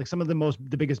place, like some of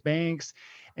the biggest banks,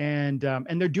 and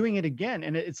they're doing it again.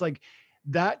 And it's like,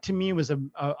 that to me was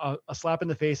a slap in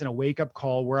the face and a wake up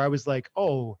call where I was like,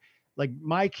 oh, like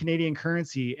my Canadian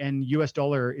currency and US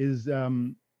dollar is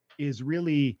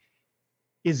really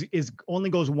only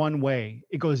goes one way.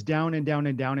 It goes down and down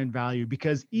and down in value,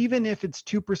 because even if it's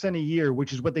 2% a year,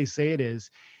 which is what they say it is,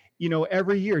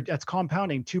 every year that's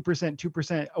compounding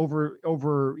 2%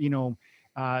 over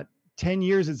 10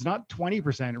 years. It's not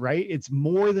 20%, right? It's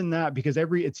more than that, because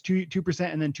it's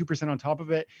 2% and then 2% on top of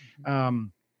it.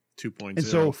 2.0 and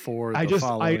so for I just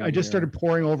year. started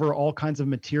pouring over all kinds of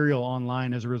material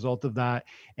online as a result of that.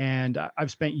 And I've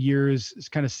spent years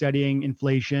kind of studying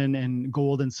inflation and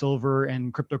gold and silver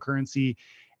and cryptocurrency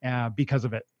because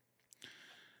of it.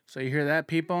 So you hear that,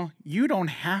 people? You don't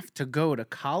have to go to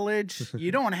college.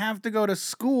 You don't have to go to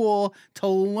school to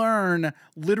learn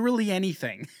literally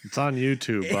anything. It's on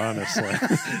YouTube, honestly.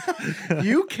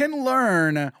 You can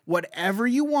learn whatever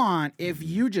you want if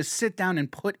you just sit down and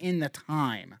put in the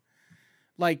time.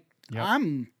 Like, yep.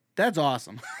 That's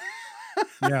awesome.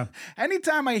 Yeah.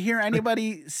 Anytime I hear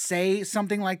anybody say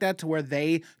something like that, to where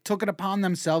they took it upon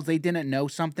themselves, they didn't know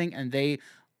something and they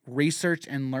researched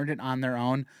and learned it on their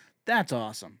own, that's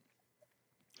awesome.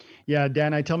 Yeah,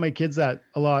 Dan, I tell my kids that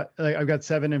a lot. Like, I've got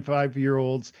 7 and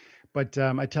 5-year-olds, but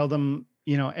I tell them,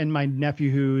 and my nephew,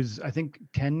 who's I think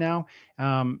 10 now,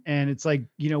 and it's like,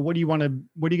 what are you going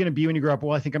to be when you grow up?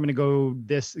 Well, I think I'm going to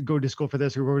go to school for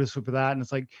this or go to school for that. And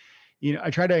it's like,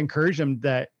 I try to encourage them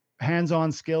that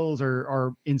hands-on skills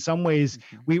are in some ways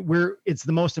it's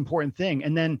the most important thing.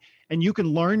 And you can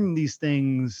learn these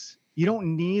things. You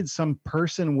don't need some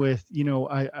person with,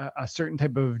 a certain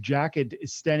type of jacket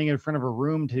standing in front of a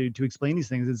room to explain these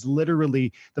things. It's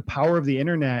literally the power of the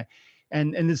internet.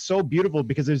 And it's so beautiful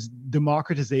because there's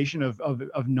democratization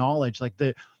of knowledge. Like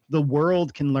the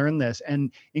world can learn this.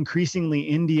 And increasingly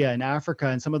India and Africa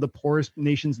and some of the poorest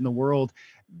nations in the world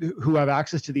who have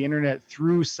access to the internet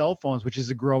through cell phones, which is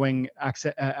a growing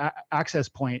access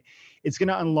point. It's going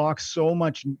to unlock so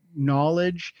much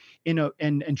knowledge,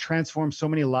 and transform so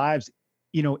many lives,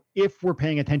 if we're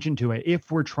paying attention to it,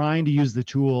 if we're trying to use the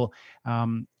tool.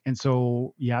 And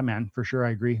so, yeah, man, for sure. I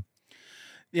agree.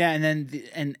 Yeah. And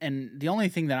then and the only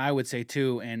thing that I would say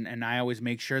too, and I always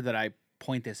make sure that I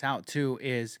point this out too,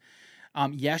 is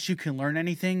yes, you can learn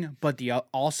anything, but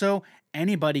also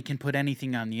anybody can put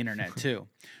anything on the internet too.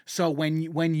 So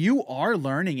when you are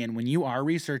learning and when you are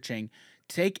researching,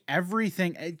 take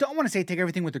everything. I don't want to say take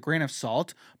everything with a grain of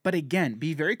salt, but again,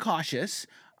 be very cautious.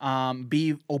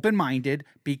 Be open-minded.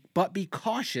 But be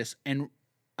cautious and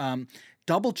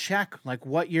double check like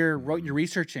what you're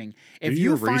researching. If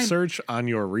you research on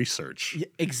your research,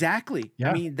 exactly.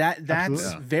 Yeah, I mean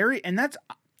that's very, and that's.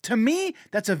 To me,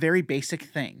 that's a very basic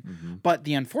thing. Mm-hmm. But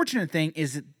the unfortunate thing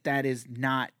is that is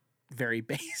not very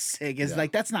basic. It's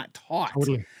like that's not taught.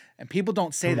 Totally. And people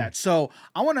don't say that. So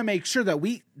I want to make sure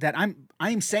that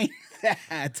I'm saying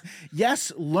that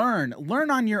yes, learn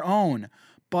on your own,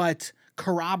 but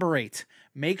corroborate.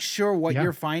 Make sure what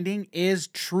you're finding is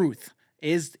truth.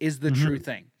 Is the true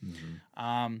thing.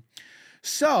 Mm-hmm.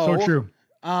 So true.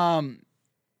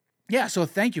 Yeah, so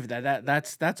thank you for that.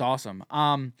 That's awesome.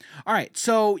 All right,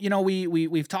 so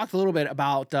we've talked a little bit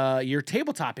about your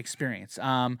tabletop experience.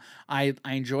 I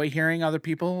enjoy hearing other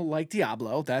people like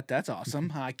Diablo. That's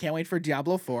awesome. I can't wait for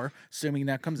Diablo 4, assuming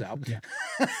that comes out. Yeah.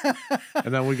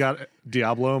 And then we got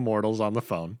Diablo Immortals on the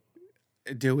phone.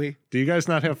 Do we? Do you guys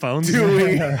not have phones? Do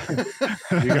we?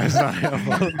 Do you guys not have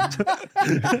phones?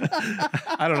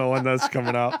 I don't know when that's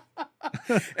coming out.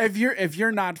 If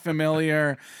you're not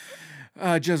familiar,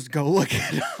 just go look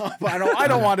it up. I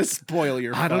don't want to spoil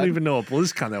your fun. I don't even know what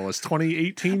BlizzCon that was.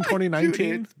 2018, 2019?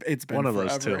 Dude, it's been one of forever.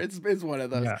 those two. It's one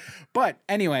of those. Yeah. But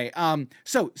anyway,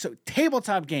 so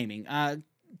tabletop gaming.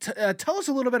 Tell us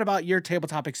a little bit about your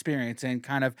tabletop experience and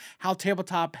kind of how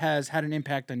tabletop has had an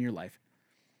impact on your life.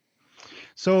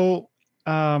 So,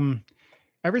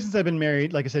 ever since I've been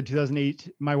married, like I said,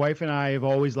 2008, my wife and I have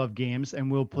always loved games,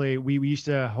 and we'll play. We used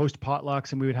to host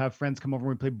potlucks, and we would have friends come over and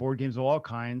we'd play board games of all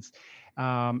kinds.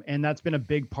 And that's been a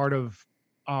big part of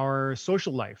our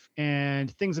social life. And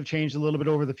things have changed a little bit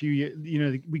over the few years. You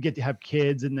know, we get to have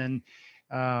kids, and then,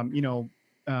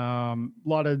 a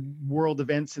lot of world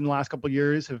events in the last couple of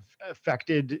years have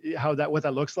affected what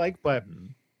that looks like. But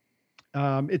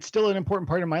it's still an important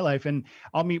part of my life, and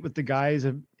I'll meet with the guys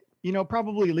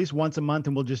probably at least once a month,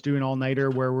 and we'll just do an all-nighter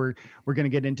where we're going to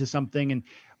get into something. And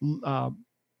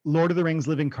Lord of the Rings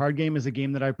Living Card Game is a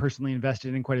game that I personally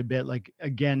invested in quite a bit. Like,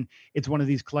 again, it's one of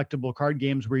these collectible card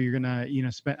games where you're gonna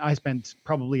I spent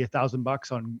probably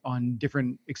 $1,000 on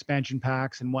different expansion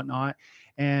packs and whatnot,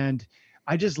 and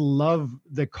I just love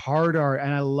the card art,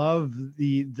 and I love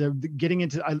the getting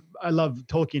into. I love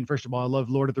Tolkien, first of all. I love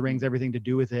Lord of the Rings, everything to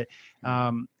do with it,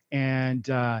 and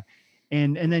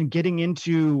then getting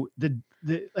into the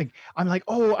like, I'm like,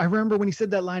 oh, I remember when he said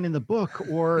that line in the book,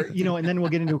 or and then we'll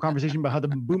get into a conversation about how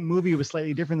the movie was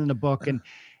slightly different than the book,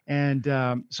 and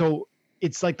so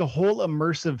it's like the whole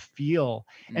immersive feel.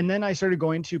 And then I started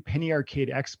going to Penny Arcade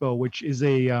Expo, which is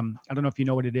I don't know if you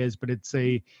know what it is, but it's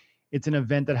an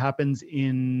event that happens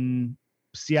in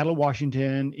Seattle,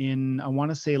 Washington, in, I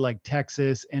want to say, like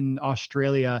Texas and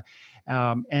Australia.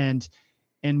 And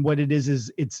what it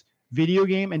is it's video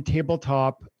game and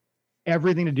tabletop,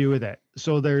 everything to do with it.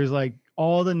 So there's like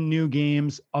all the new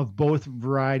games of both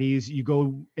varieties.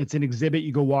 It's an exhibit,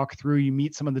 you go walk through, you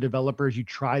meet some of the developers, you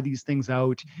try these things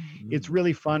out. Mm-hmm. It's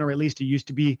really fun, or at least it used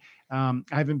to be. I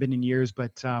haven't been in years,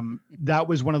 but that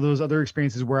was one of those other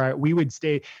experiences where we would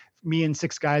stay. Me and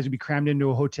 6 guys would be crammed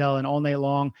into a hotel, and all day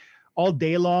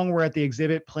long, we're at the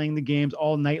exhibit playing the games.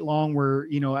 All night long, we're,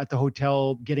 at the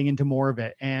hotel getting into more of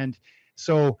it. And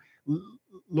so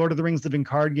Lord of the Rings Living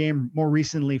Card Game, more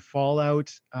recently Fallout.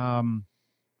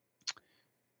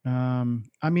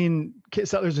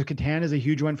 Settlers of Catan is a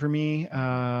huge one for me.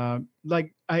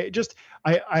 Like I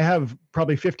have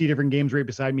probably 50 different games right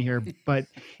beside me here, but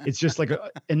it's just like,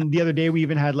 and the other day we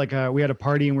even had we had a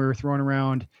party and we were throwing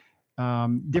around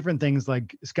different things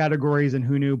like categories and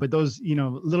who knew, but those, a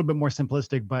little bit more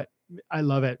simplistic, but I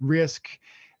love it. Risk,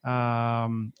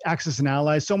 Axis and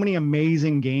Allies, so many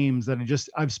amazing games that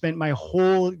I've spent my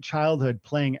whole childhood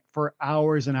playing for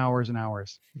hours and hours and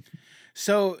hours.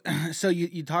 So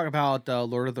you talk about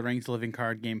Lord of the Rings Living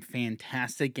Card Game,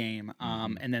 fantastic game.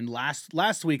 And then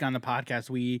last week on the podcast,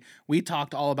 we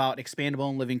talked all about expandable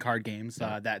and living card games,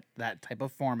 that type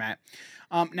of format.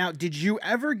 Now, did you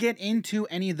ever get into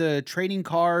any of the trading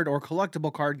card or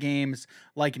collectible card games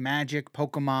like Magic,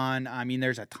 Pokemon? I mean,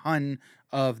 there's a ton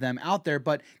of them out there,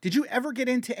 but did you ever get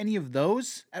into any of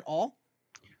those at all?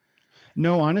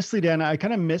 No, honestly, Dan, I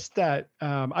kind of missed that.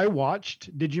 I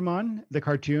watched Digimon, the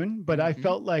cartoon, but I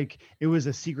felt like it was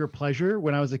a secret pleasure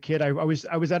when I was a kid. I was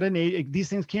at an age, these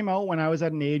things came out when I was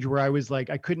at an age where I was like,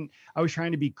 I was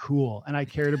trying to be cool, and I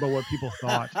cared about what people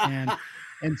thought.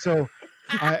 And so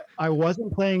I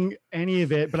wasn't playing any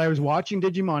of it, but I was watching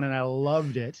Digimon and I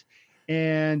loved it.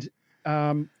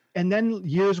 And then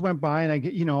years went by,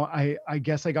 and I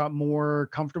guess I got more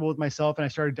comfortable with myself, and I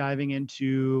started diving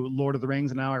into Lord of the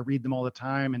Rings, and now I read them all the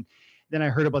time. And then I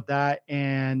heard about that,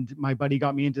 and my buddy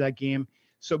got me into that game.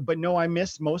 So, but no, I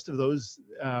missed most of those,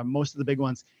 most of the big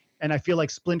ones. And I feel like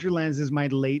Splinterlands is my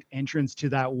late entrance to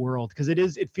that world, because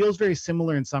it feels very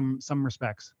similar in some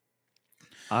respects.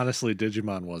 Honestly,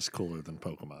 Digimon was cooler than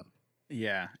Pokemon.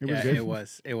 Yeah, it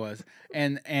was.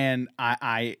 And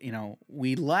I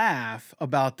we laugh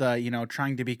about the,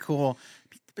 trying to be cool,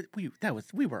 but that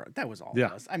was all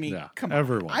of us. I mean, come on.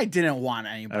 Everyone. I didn't want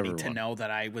anybody to know that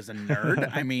I was a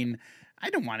nerd. I mean, I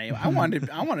didn't want to,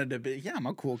 I wanted to be, I'm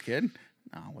a cool kid.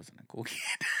 No, I wasn't a cool kid.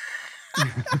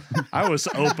 I was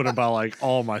open about like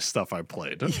all my stuff I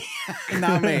played.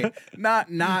 Not me. Not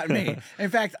me. In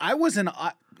fact, I wasn't,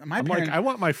 I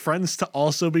want my friends to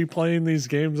also be playing these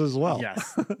games as well.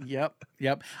 Yes.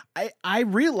 Yep. I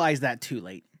realized that too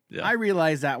late. Yeah. I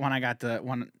realized that when I got to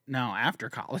after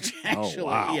college, actually. Oh,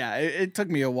 wow. Yeah, it took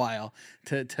me a while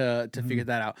to figure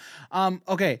that out.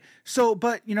 Okay, so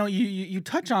but you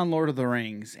touch on Lord of the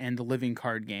Rings and the living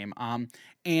card game.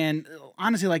 And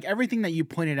honestly, like everything that you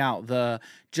pointed out, the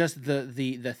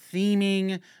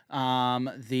theming,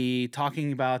 the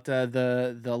talking about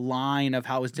the line of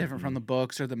how it was different from the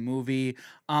books or the movie,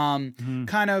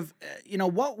 kind of,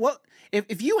 what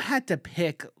if you had to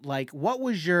pick, like, what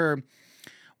was your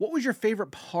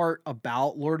favorite part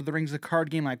about Lord of the Rings, the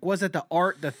card game? Like, was it the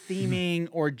art, the theming,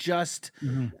 or just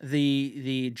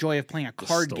the joy of playing a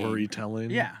card game?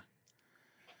 Storytelling. Yeah.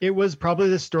 It was probably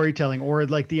the storytelling or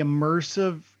like the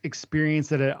immersive experience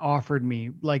that it offered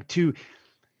me, like to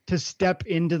step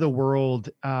into the world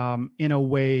in a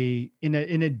way, in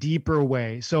a deeper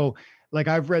way. So like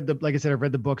I've read I've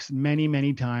read the books many,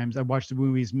 many times. I've watched the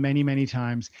movies many, many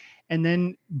times.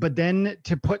 But then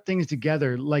to put things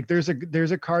together, like there's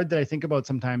a card that I think about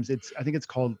sometimes. It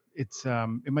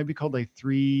might be called like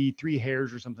three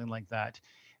hairs or something like that.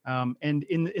 And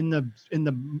in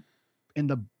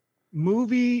the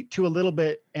movie to a little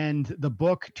bit and the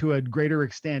book to a greater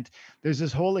extent, there's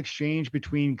this whole exchange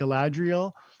between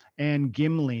Galadriel and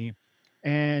Gimli,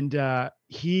 and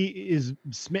he is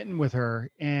smitten with her,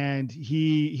 and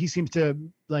he seems to,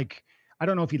 like, I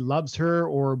don't know if he loves her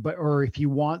or if he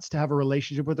wants to have a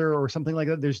relationship with her or something like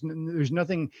that. There's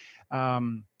nothing.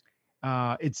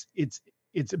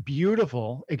 It's a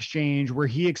beautiful exchange where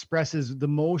he expresses the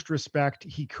most respect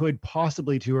he could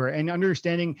possibly to her, and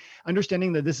understanding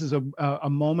that this is a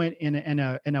moment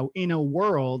in a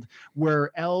world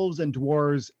where elves and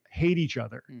dwarves hate each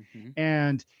other,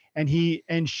 and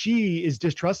she is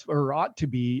distrustful, or ought to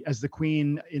be, as the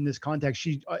queen in this context.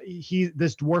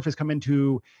 This dwarf has come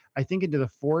into the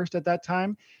forest at that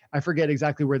time. I forget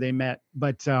exactly where they met,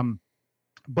 but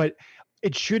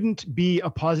it shouldn't be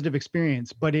a positive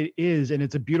experience, but it is, and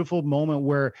it's a beautiful moment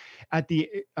where at the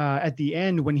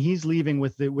end, when he's leaving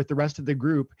with the rest of the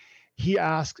group, he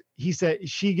said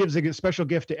she gives a special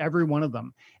gift to every one of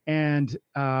them, and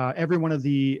every one of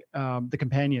the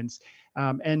companions,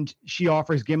 and she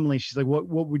offers Gimli. She's like, what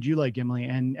would you like, Gimli?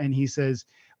 And he says,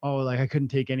 oh, like, I couldn't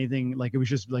take anything. Like, it was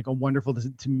just like a wonderful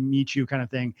to meet you kind of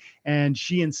thing. And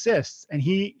she insists, and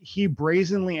he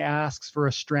brazenly asks for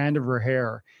a strand of her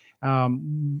hair.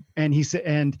 And he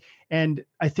said, and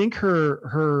I think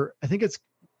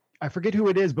I forget who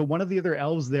it is, but one of the other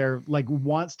elves there, like,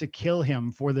 wants to kill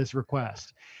him for this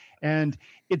request. And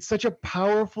it's such a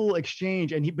powerful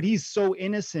exchange. But he's so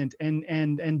innocent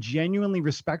and genuinely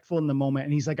respectful in the moment.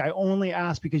 And he's like, I only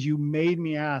asked because you made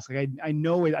me ask. Like, I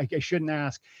know it, I shouldn't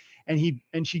ask.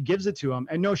 And she gives it to him.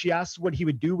 And no, she asks what he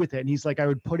would do with it. And he's like, I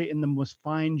would put it in the most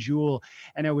fine jewel,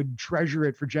 and I would treasure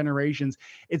it for generations.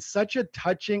 It's such a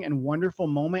touching and wonderful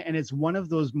moment. And it's one of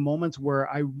those moments where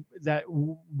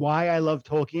why I love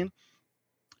Tolkien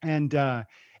and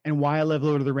why I love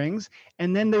Lord of the Rings.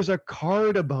 And then there's a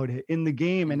card about it in the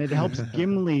game, and it helps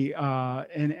Gimli.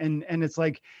 And it's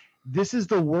like, this is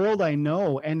the world I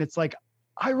know. And it's like,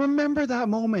 I remember that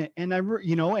moment, and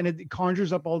and it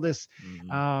conjures up all this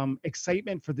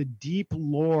excitement for the deep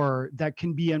lore that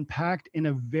can be unpacked in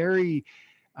a very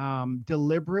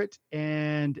deliberate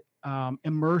and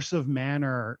immersive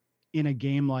manner in a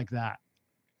game like that.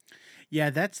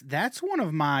 Yeah, that's one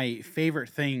of my favorite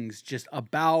things just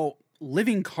about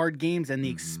living card games, and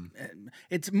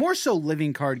it's more so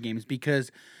living card games,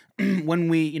 because when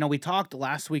we talked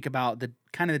last week about the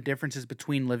kind of the differences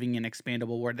between living and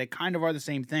expandable, where they kind of are the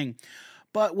same thing.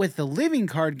 But with the living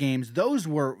card games, those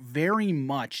were very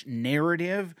much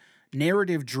narrative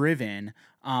driven.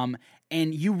 And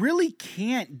you really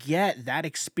can't get that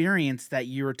experience that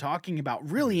you were talking about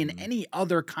really in any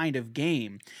other kind of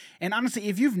game. And honestly,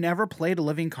 if you've never played a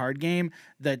living card game,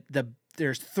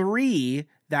 there's three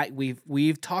that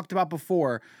we've talked about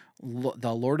before: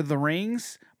 the Lord of the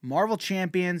Rings, Marvel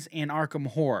Champions, and Arkham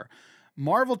Horror.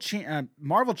 Marvel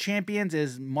Champions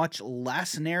is much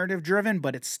less narrative driven,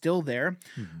 but it's still there.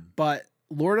 But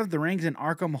Lord of the Rings and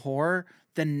Arkham Horror,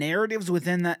 the narratives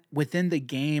within the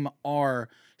game are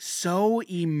so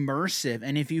immersive.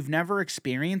 And if you've never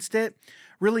experienced it,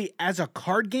 really, as a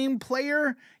card game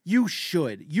player, you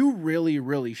should. You really,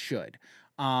 really should.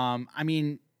 I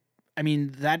mean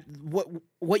that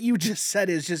what you just said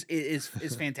is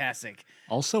fantastic.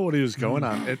 Also, what he was going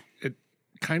on, it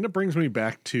kind of brings me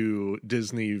back to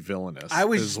Disney Villainous. I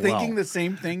was thinking the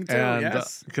same thing too. And,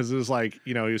 yes, because it was like,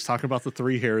 he was talking about the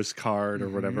three hairs card or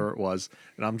whatever it was,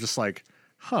 and I'm just like,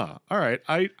 all right,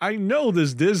 I know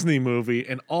this Disney movie,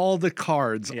 and all the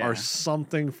cards are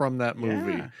something from that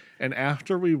movie. Yeah. And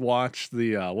after we watched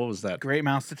the what was that? Great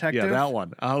Mouse Detective. Yeah, that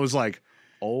one. I was like,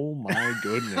 oh my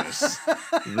goodness,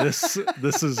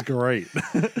 this is great.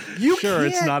 You sure,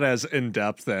 it's can't- not as in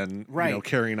depth and Right.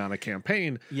 carrying on a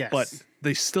campaign, Yes. but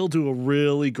they still do a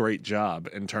really great job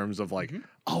in terms of like,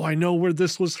 oh, I know where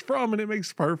this was from, and it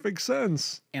makes perfect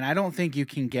sense. And I don't think you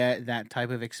can get that type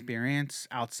of experience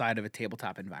outside of a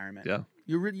tabletop environment. Yeah.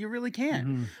 You really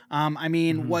can't. I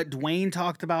mean, what Dwayne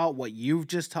talked about, what you've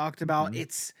just talked about,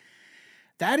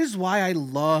 that is why I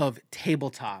love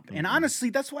tabletop. And honestly,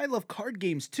 that's why I love card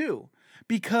games too.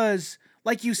 Because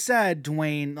like you said,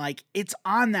 Dwayne, like it's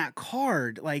on that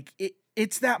card. Like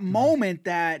it's that moment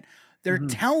that they're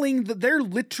they're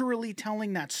literally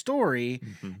telling that story.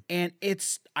 And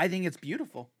I think it's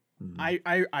beautiful.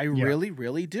 I really,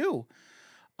 really do.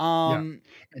 And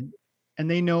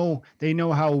they know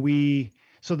how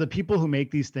so the people who make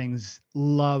these things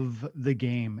love the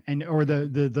game or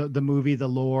the movie, the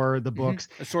lore, the books,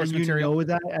 the source and material. you know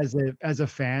that as a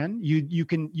fan, you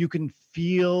can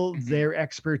feel their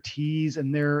expertise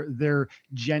and their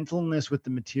gentleness with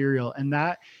the material, and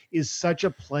that is such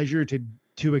a pleasure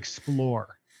to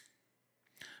explore.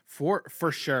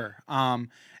 For sure.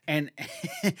 And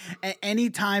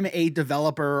anytime a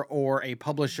developer or a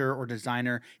publisher or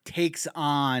designer takes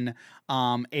on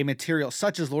a material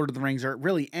such as Lord of the Rings or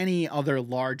really any other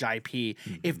large IP,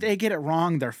 if they get it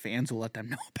wrong, their fans will let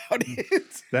them know about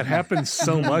it. That happens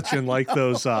so much in like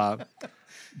those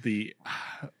the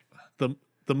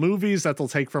movies that they'll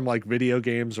take from like video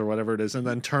games or whatever it is and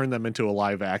then turn them into a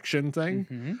live action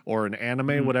thing or an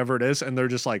anime, whatever it is, and they're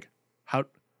just like,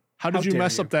 how did you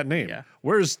mess up that name? Yeah.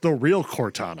 Where's Where's the real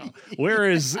Cortana? Where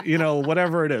is,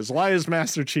 whatever it is? Why is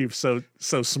Master Chief so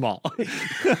small?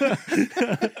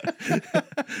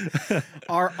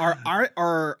 Are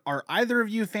either of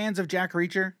you fans of Jack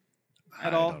Reacher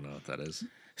at all? I don't know what that is.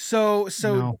 So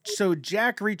No.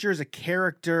 Jack Reacher is a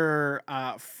character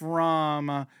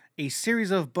from a series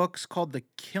of books called The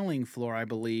Killing Floor, I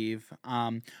believe.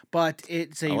 But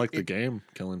it's I like the game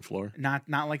Killing Floor. not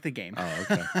like the game. Oh,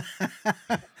 okay.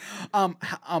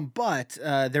 But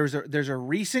there's a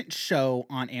recent show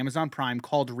on Amazon Prime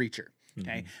called Reacher.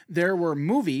 Okay, there were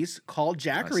movies called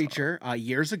Jack Reacher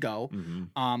years ago.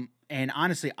 And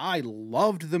honestly, I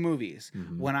loved the movies.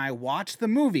 When I watched the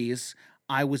movies,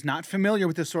 I was not familiar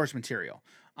with the source material.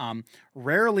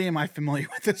 Rarely am I familiar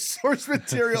with the source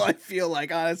material, I feel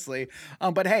like, honestly.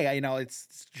 But hey,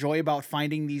 it's joy about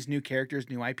finding these new characters,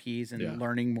 new IPs, and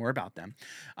learning more about them.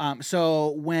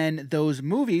 So when those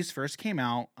movies first came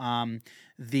out,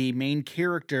 the main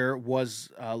character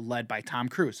was led by Tom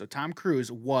Cruise. So Tom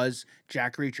Cruise was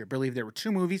Jack Reacher. I believe there were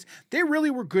 2 movies. They really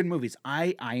were good movies.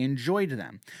 I enjoyed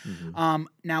them.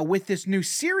 Now, with this new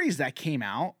series that came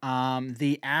out,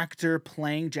 the actor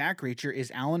playing Jack Reacher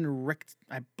is Alan Rickman.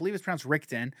 I believe it's pronounced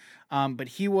Rickton, but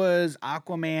he was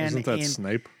Aquaman. Isn't that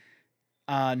Snape?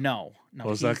 No. What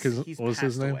was that? What was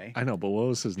his name? Away. I know, but what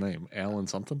was his name? Alan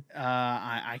something?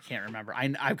 I can't remember.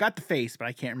 I've got the face, but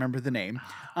I can't remember the name.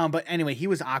 But anyway, he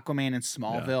was Aquaman in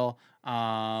Smallville.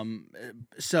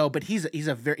 But he's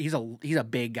a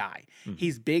big guy.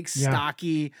 He's big,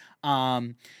 stocky.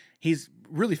 He's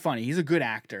really funny. He's a good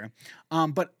actor.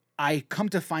 But I come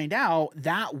to find out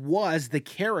that was the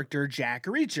character Jack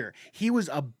Reacher. He was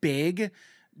a big,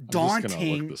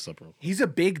 daunting. He's a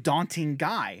big, daunting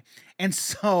guy. And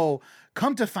so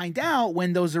come to find out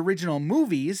when those original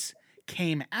movies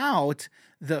came out,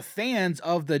 the fans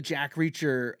of the Jack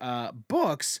Reacher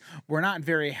books were not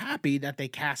very happy that they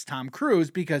cast Tom Cruise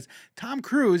because Tom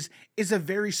Cruise is a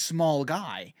very small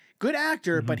guy. Good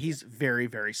actor, but he's very,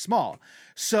 very small.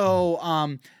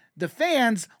 So, the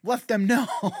fans let them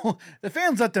know. The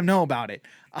fans let them know about it.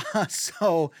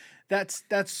 So that's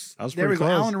there we go. Close.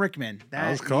 Alan Rickman.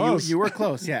 That was close. You were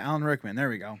close. Yeah, Alan Rickman. There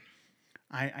we go.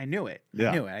 I knew it. Yeah.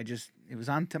 I knew it. It was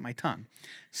on my tongue.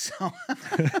 So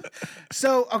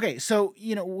okay. So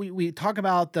we talk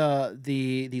about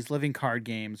these living card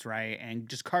games, right, and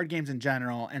just card games in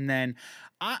general, and then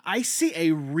I see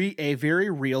a very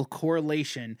real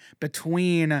correlation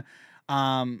between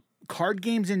card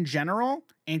games in general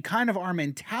and kind of our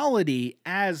mentality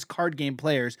as card game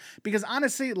players, because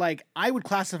honestly, like, I would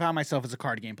classify myself as a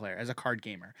card game player, as a card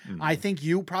gamer. I think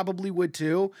you probably would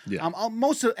too. Yeah.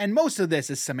 Most of this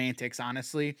is semantics,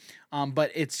 honestly.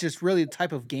 But it's just really the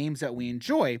type of games that we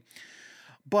enjoy.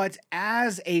 But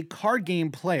as a card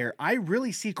game player, I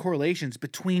really see correlations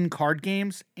between card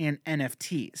games and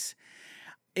NFTs.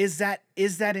 Is that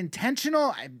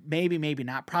intentional? Maybe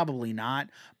not, probably not.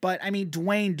 But I mean,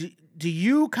 Dwayne, do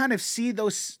you kind of see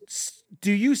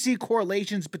do you see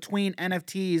correlations between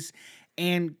NFTs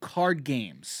and card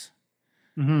games?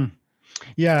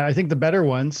 Yeah, I think the better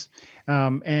ones.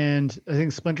 And I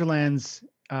think Splinterlands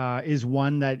is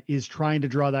one that is trying to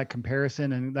draw that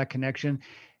comparison and that connection.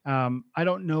 I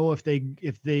don't know if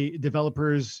the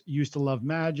developers used to love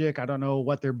Magic. I don't know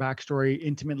what their backstory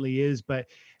intimately is, but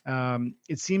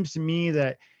it seems to me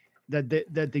that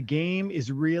the game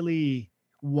is really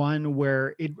one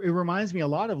where it reminds me a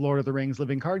lot of Lord of the Rings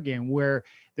living card game, where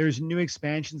there's new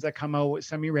expansions that come out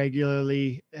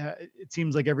semi-regularly. It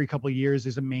seems like every couple of years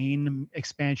there's a main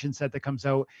expansion set that comes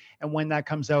out, and when that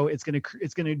comes out, it's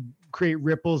gonna create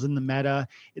ripples in the meta.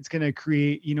 It's gonna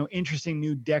create interesting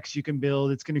new decks you can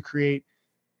build. It's gonna create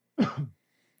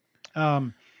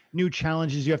new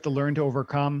challenges you have to learn to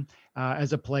overcome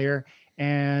as a player,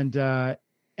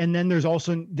 and then there's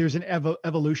an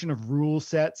evolution of rule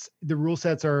sets. The rule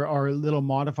sets are little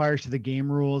modifiers to the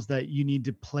game rules that you need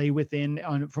to play within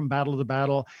from battle to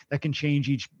battle that can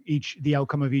change the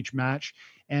outcome of each match.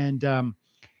 And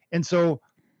so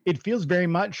it feels very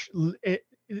much Lord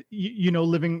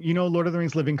of the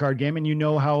Rings living card game, and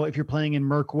how if you're playing in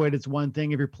Mirkwood, it's one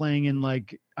thing. If you're playing in,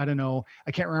 like, I don't know,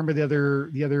 I can't remember the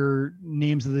other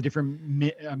names of the different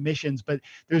missions, but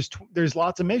there's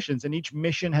lots of missions, and each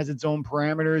mission has its own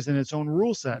parameters and its own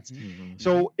rule sets. Mm-hmm.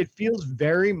 So it feels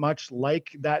very much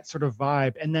like that sort of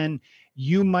vibe. And then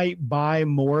you might buy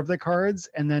more of the cards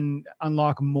and then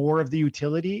unlock more of the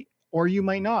utility, or you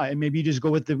might not, and maybe you just go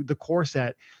with the core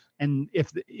set. And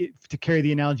if to carry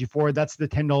the analogy forward, that's the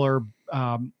 $10.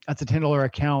 That's a $10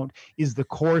 account is the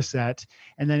core set,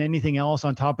 and then anything else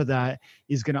on top of that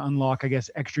is going to unlock, I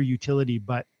guess, extra utility.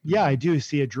 But yeah, I do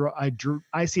see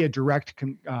I see a direct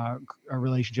a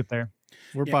relationship there.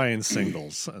 We're buying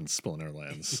singles and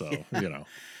Splinterlands, so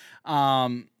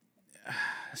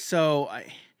So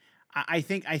I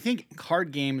think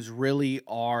card games really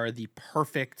are the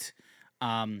perfect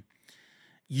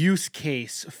use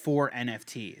case for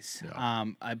NFTs. Yeah.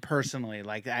 I personally,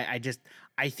 like, I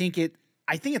think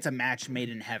it's a match made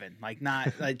in heaven. Like,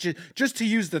 not like just to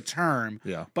use the term.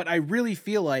 Yeah. But I really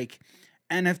feel like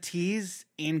NFTs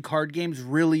in card games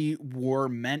really were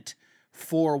meant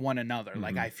for one another. Mm-hmm.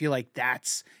 Like, I feel like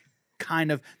that's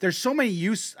kind of, there's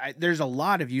a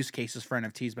lot of use cases for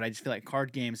NFTs, but I just feel like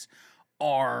card games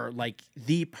are like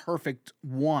the perfect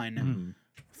one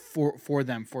for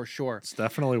them, for sure. It's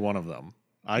definitely one of them.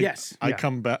 I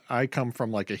come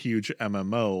from like a huge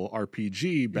MMO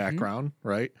RPG background,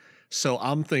 right? So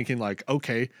I'm thinking like,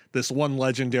 okay, this one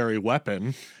legendary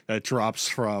weapon that drops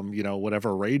from,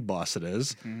 whatever raid boss it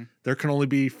is, there can only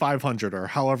be 500 or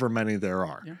however many there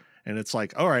are. Yeah. And it's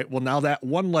like, all right, well, now that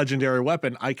one legendary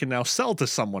weapon I can now sell to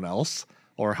someone else,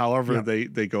 or however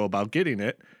they go about getting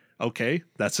it. Okay,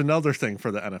 that's another thing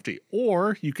for the NFT.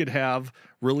 Or you could have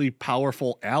really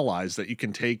powerful allies that you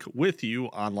can take with you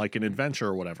on like an adventure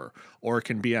or whatever. Or it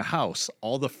can be a house.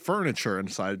 All the furniture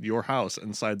inside your house,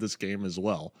 inside this game as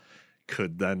well,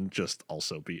 could then just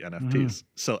also be NFTs.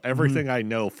 So everything I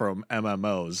know from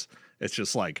MMOs, it's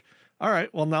just like, all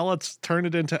right, well, now let's turn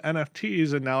it into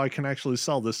NFTs, and now I can actually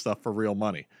sell this stuff for real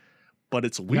money. But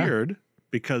it's weird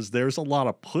because there's a lot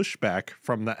of pushback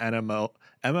from the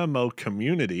MMO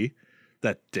community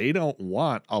that they don't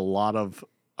want a lot of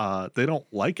they don't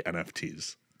like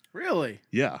NFTs. Really?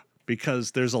 Yeah,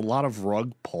 because there's a lot of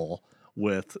rug pull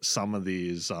with some of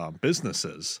these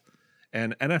businesses,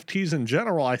 and NFTs in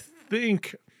general, I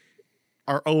think,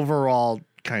 are overall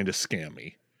kind of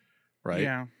scammy, right?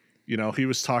 Yeah. He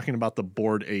was talking about the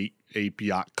Bored Ape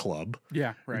Yacht Club.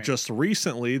 Yeah, right. Just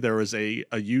recently, there was a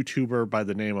YouTuber by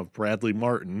the name of Bradley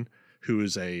Martin, who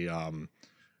is a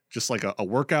just like a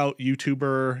workout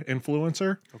YouTuber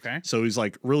influencer. Okay. So he's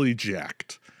like really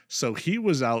jacked. So he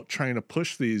was out trying to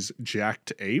push these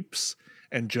jacked apes.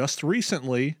 And just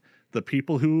recently, the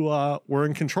people who were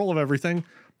in control of everything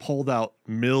pulled out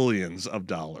millions of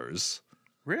dollars.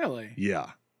 Really?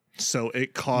 Yeah. So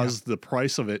it caused the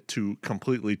price of it to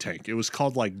completely tank. It was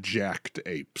called like Jacked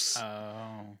Apes.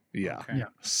 Oh. Yeah. Okay. Yeah.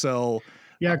 So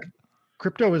yeah,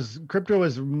 crypto is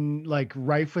like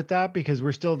rife with that, because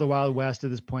we're still the Wild West at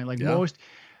this point. Like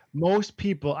most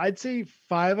people, I'd say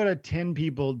 5 out of 10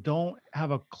 people don't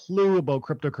have a clue about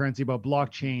cryptocurrency, about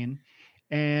blockchain,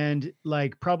 and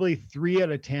like probably 3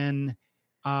 out of 10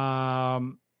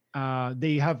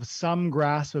 they have some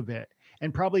grasp of it,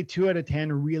 and probably 2 out of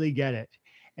 10 really get it.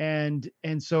 And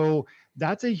so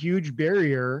that's a huge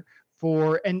barrier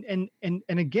for, and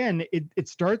again, it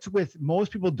starts with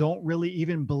most people don't really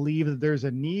even believe that there's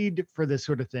a need for this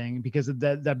sort of thing because of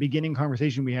that beginning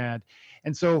conversation we had.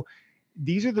 And so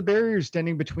these are the barriers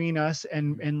standing between us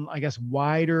and I guess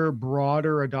wider,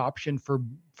 broader adoption for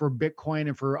Bitcoin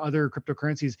and for other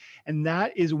cryptocurrencies. And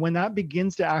that is when that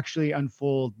begins to actually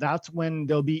unfold, that's when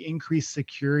there'll be increased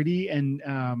security and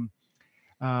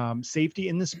safety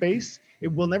in the space.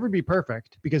 It will never be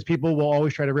perfect because people will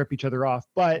always try to rip each other off,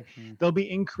 but there'll be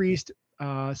increased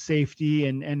safety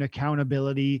and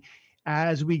accountability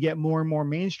as we get more and more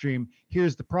mainstream.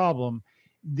 Here's the problem.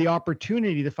 The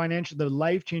opportunity, the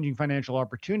life-changing financial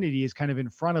opportunity is kind of in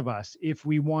front of us. If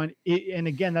we want it, and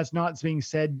again, that's not being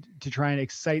said to try and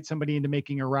excite somebody into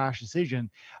making a rash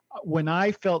decision. When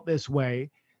I felt this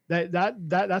way,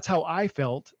 that's how I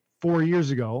felt 4 years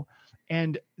ago.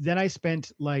 And then I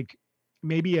spent like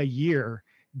maybe a year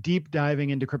deep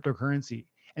diving into cryptocurrency.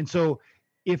 And so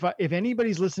if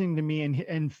anybody's listening to me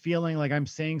and feeling like I'm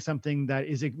saying something that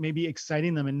is maybe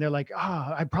exciting them, and they're like,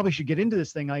 I probably should get into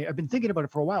this thing. I've been thinking about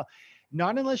it for a while.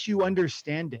 Not unless you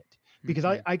understand it, because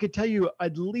I could tell you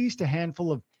at least a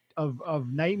handful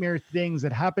of nightmare things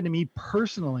that happened to me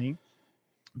personally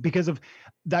because of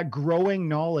that growing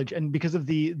knowledge and because of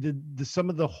the some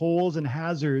of the holes and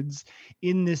hazards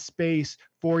in this space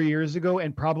 4 years ago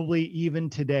and probably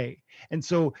even today. And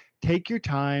so take your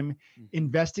time,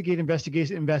 investigate,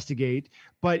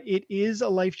 but it is a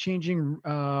life-changing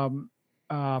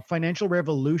financial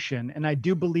revolution. And I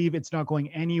do believe it's not going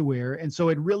anywhere. And so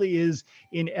it really is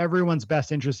in everyone's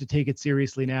best interest to take it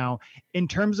seriously now in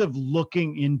terms of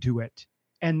looking into it.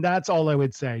 And that's all I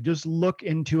would say. Just look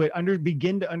into it,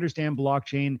 begin to understand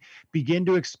blockchain, begin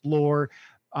to explore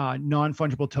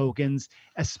non-fungible tokens,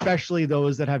 especially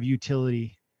those that have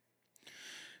utility.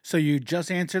 So you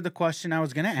just answered the question I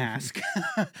was going to ask.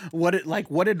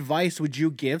 What advice would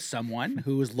you give someone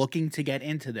who is looking to get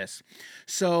into this?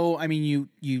 So, I mean,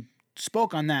 you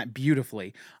spoke on that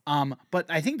beautifully. But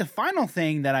I think the final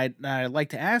thing that I'd like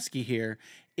to ask you here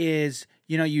is,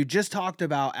 you just talked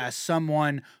about as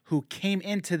someone who came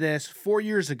into this 4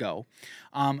 years ago.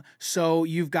 So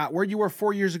you've got where you were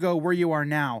 4 years ago, where you are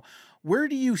now. Where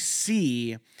do you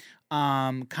see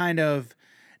kind of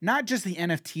not just the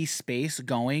NFT space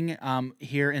going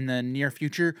here in the near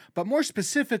future, but more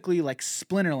specifically like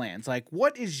Splinterlands? Like,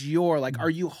 what is are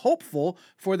you hopeful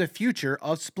for the future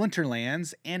of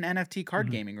Splinterlands and NFT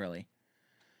card gaming, really?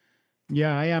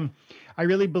 Yeah, I am. I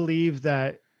really believe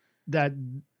that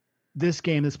this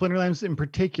game, the Splinterlands in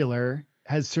particular,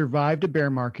 has survived a bear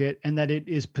market and that it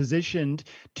is positioned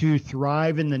to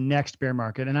thrive in the next bear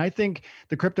market. And I think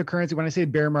the cryptocurrency, when I say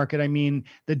bear market, I mean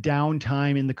the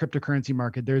downtime in the cryptocurrency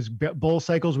market. There's bull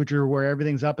cycles, which are where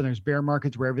everything's up, and there's bear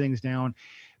markets where everything's down.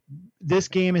 This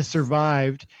game has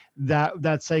survived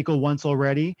that cycle once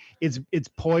already. It's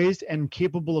poised and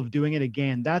capable of doing it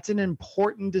again. That's an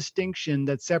important distinction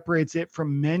that separates it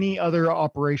from many other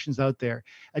operations out there.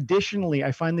 Additionally,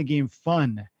 I find the game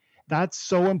fun. That's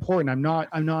so important.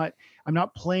 I'm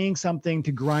not playing something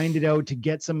to grind it out to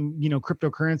get some,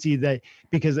 cryptocurrency that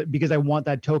because I want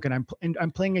that token.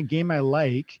 I'm playing a game I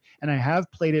like, and I have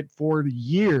played it for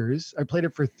years. I played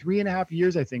it for 3.5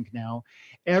 years, I think now,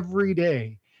 every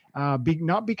day.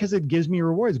 Not because it gives me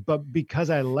rewards, but because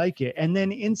I like it. And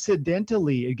then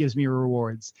incidentally, it gives me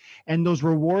rewards. And those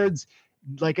rewards,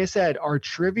 like I said, are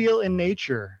trivial in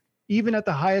nature. Even at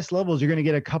the highest levels, you're going to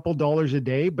get a couple dollars a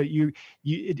day, but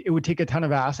it would take a ton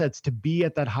of assets to be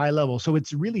at that high level. So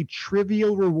it's really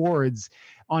trivial rewards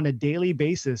on a daily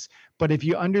basis. But if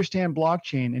you understand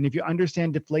blockchain and if you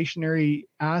understand deflationary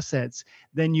assets,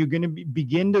 then you're going to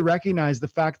begin to recognize the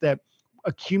fact that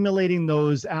accumulating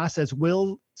those assets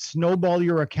will snowball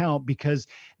your account because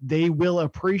they will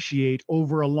appreciate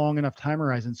over a long enough time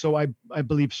horizon. So I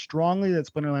believe strongly that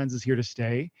Splinterlands is here to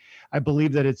stay. I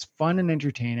believe that it's fun and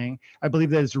entertaining. I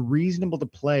believe that it's reasonable to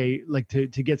play, like to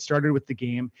get started with the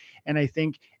game. And I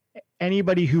think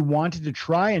anybody who wanted to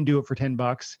try and do it for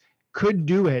 $10 could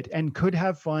do it and could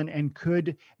have fun and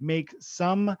could make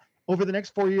over the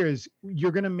next 4 years, you're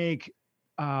going to make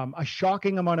a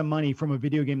shocking amount of money from a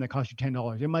video game that costs you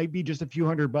 $10. It might be just a few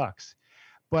 $100,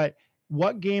 but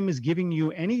what game is giving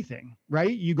you anything,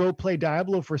 right? You go play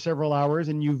Diablo for several hours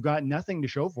and you've got nothing to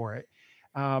show for it.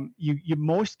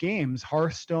 Most games,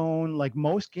 Hearthstone, like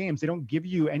most games, they don't give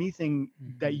you anything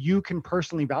that you can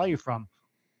personally value from.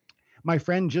 My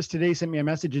friend just today sent me a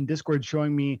message in Discord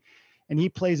showing me, and he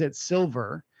plays at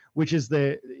silver, which is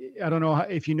I don't know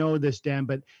if you know this, Dan,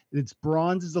 but it's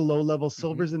bronze is the low level,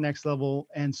 silver is the next level.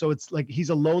 And so it's like, he's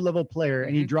a low level player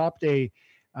and he dropped a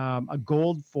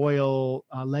gold foil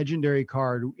legendary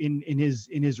card in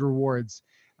his rewards.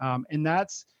 And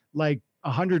that's like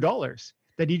 $100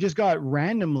 that he just got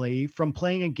randomly from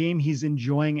playing a game he's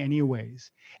enjoying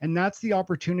anyways. And that's the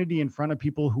opportunity in front of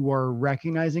people who are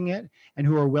recognizing it and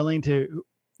who are willing to,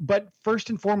 but first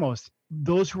and foremost,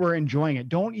 those who are enjoying it.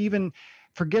 Don't even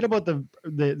forget about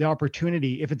the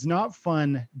opportunity. If it's not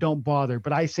fun, don't bother.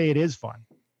 But I say it is fun.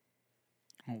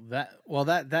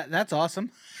 That's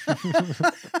awesome.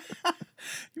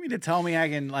 You mean to tell me I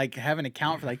can like have an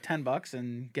account for like $10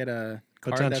 and get a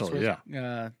card that's worth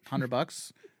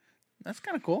 $100? That's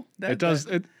kind of cool.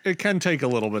 It can take a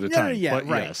little bit of time. Yeah, but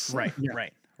right, yes. right.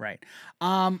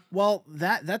 Well,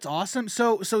 that's awesome.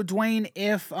 So Dwayne,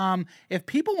 if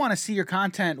people want to see your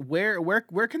content,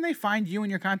 where can they find you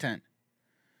and your content?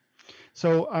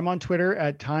 So I'm on Twitter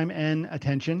at Time and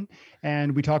Attention,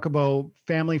 and we talk about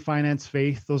family, finance,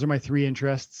 faith. Those are my 3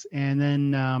 interests. And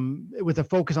then with a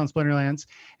focus on Splinterlands,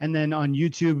 and then on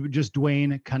YouTube, just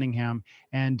Dwayne Cunningham.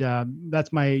 And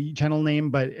that's my channel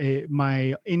name, but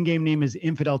my in-game name is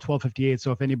Infidel1258.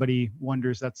 So if anybody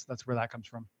wonders, that's where that comes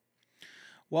from.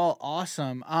 Well,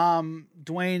 awesome.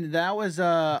 Dwayne, that was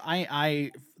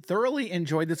I thoroughly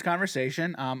enjoyed this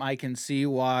conversation. I can see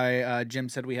why Jim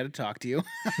said we had to talk to you.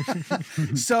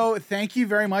 So thank you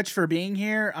very much for being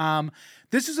here.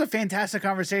 This is a fantastic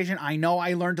conversation. I know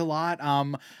I learned a lot.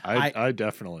 I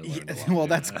definitely learned a lot. Well,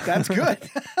 that's good.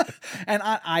 And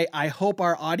I hope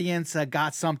our audience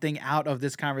got something out of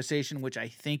this conversation, which I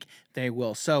think they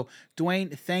will. So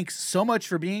Dwayne, thanks so much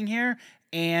for being here.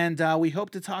 And we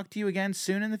hope to talk to you again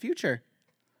soon in the future.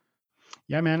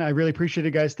 Yeah, man. I really appreciate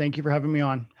it, guys. Thank you for having me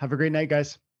on. Have a great night,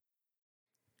 guys.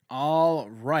 All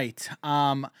right.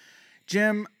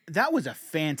 Jim, that was a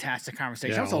fantastic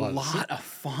conversation. Yeah, that was a lot of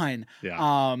fun.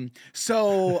 Yeah.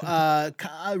 So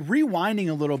rewinding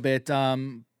a little bit,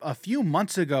 a few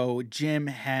months ago, Jim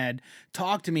had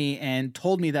talked to me and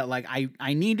told me that like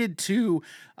I needed to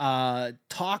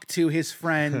talk to his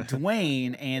friend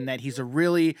Dwayne, and that he's a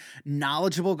really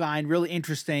knowledgeable guy and really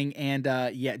interesting. And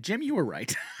yeah, Jim, you were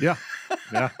right. Yeah.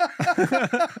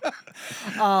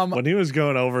 When he was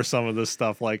going over some of this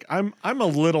stuff, like I'm a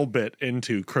little bit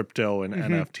into crypto and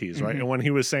NFTs, right? And when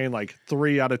he was saying like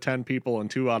 3 out of 10 people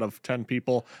and 2 out of 10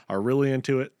 people are really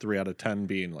into it, 3 out of 10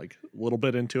 being like a little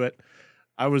bit into it,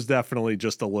 I was definitely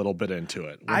just a little bit into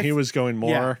it. When he was going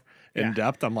more in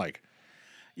depth, I'm like,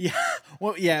 yeah.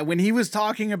 Well, yeah. When he was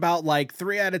talking about like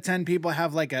 3 out of 10 people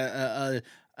have like a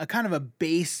kind of a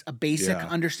basic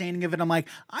understanding of it, I'm like,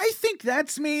 I think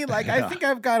that's me. Like, I think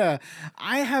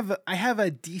I have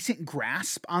a decent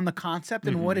grasp on the concept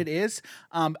and what it is.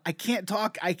 I can't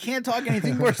talk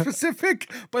anything more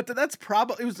specific, but that's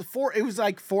probably, it was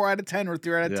like 4 out of 10 or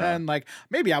 3 out of 10. Like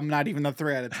maybe I'm not even a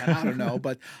 3 out of 10. I don't know,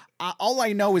 but all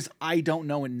I know is I don't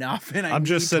know enough. And I'm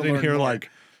just sitting here more.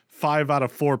 Like 5 out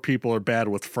of 4 people are bad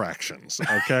with fractions.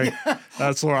 Okay.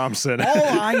 That's where I'm sitting.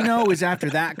 All I know is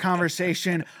after that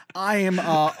conversation, I am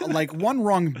like one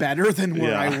rung better than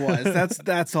where I was.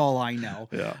 That's all I know.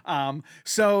 Yeah.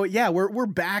 So yeah, we're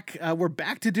back. We're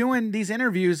back to doing these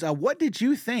interviews. What did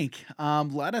you think?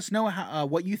 Let us know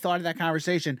what you thought of that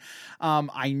conversation.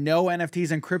 I know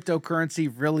NFTs and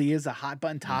cryptocurrency really is a hot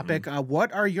button topic.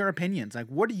 What are your opinions? Like,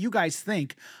 what do you guys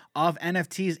think of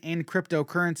NFTs and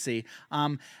cryptocurrency?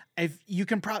 If you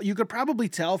could probably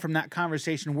tell from that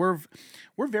conversation, we're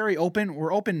very open.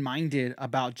 We're open-minded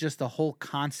about just the whole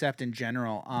concept in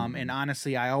general. And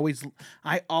honestly, I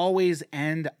always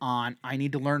end on, I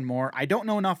need to learn more. I don't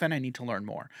know enough and I need to learn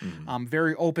more. I'm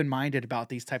very open-minded about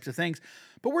these types of things.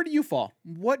 But where do you fall?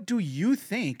 What do you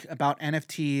think about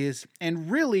NFTs and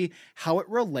really how it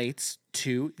relates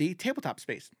to the tabletop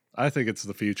space? I think it's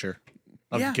the future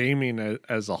of gaming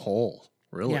as a whole.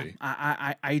 Really?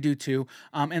 Yeah, I do too.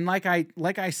 And like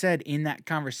I said in that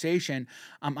conversation,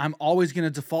 I'm always going to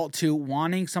default to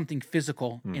wanting something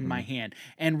physical in my hand.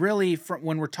 And really,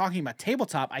 when we're talking about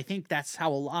tabletop, I think that's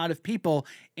how a lot of people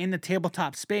in the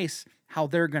tabletop space, how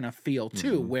they're going to feel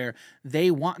too, where they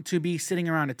want to be sitting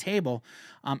around a table.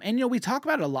 And, we talk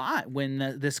about it a lot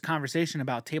when this conversation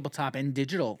about tabletop and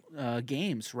digital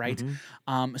games, right?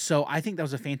 So I think that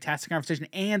was a fantastic conversation,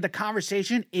 and the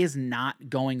conversation is not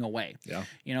going away. Yeah.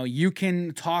 You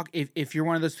can talk, if you're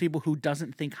one of those people who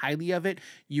doesn't think highly of it,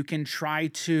 you can try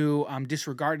to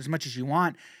disregard as much as you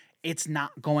want. It's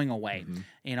not going away.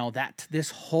 That this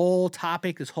whole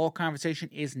topic, this whole conversation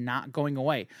is not going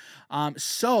away.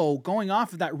 So going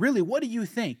off of that, really, what do you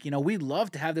think? We'd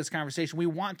love to have this conversation. We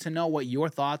want to know what your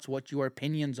thoughts, what your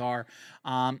opinions are,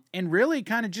 and really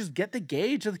kind of just get the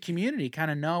gauge of the community, kind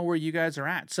of know where you guys are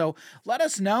at. So let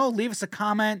us know, leave us a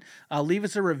comment, leave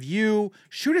us a review,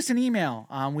 shoot us an email.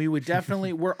 We would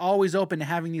definitely, we're always open to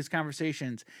having these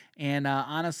conversations and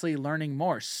honestly learning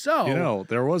more. So,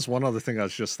 there was one other thing I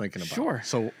was just thinking about. Sure.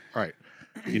 So, all right.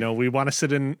 We want to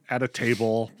sit in at a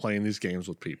table playing these games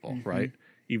with people, right?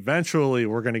 Eventually,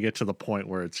 we're going to get to the point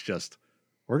where it's just,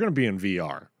 we're going to be in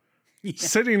VR,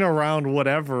 sitting around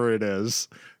whatever it is,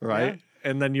 right?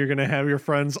 and then you're going to have your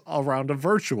friends around a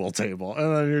virtual table.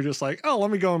 And then you're just like, oh,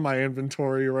 let me go in my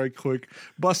inventory right quick,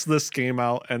 bust this game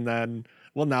out, and then,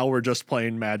 well, now we're just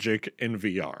playing Magic in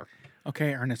VR.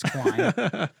 Okay, Ernest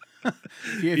Klein.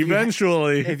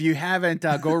 Eventually. If you haven't,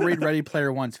 go read Ready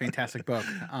Player One's fantastic book.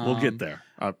 We'll get there.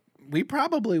 We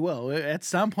probably will at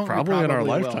some point. Probably in our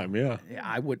lifetime, yeah.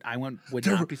 I would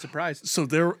not be surprised. So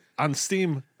there on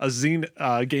Steam,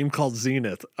 a game called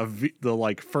Zenith,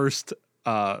 the first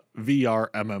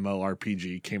VR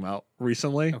MMORPG came out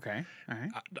recently. Okay, all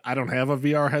right. I don't have a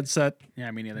VR headset.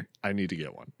 Yeah, me neither. I need to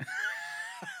get one.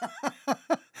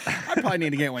 I probably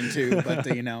need to get one too, but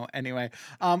anyway.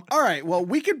 All right. Well,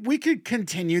 we could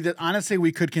continue that. Honestly,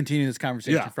 we could continue this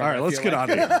conversation. Yeah. All right. Let's get on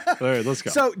here. All right. Let's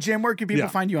go. So, Jim, where can people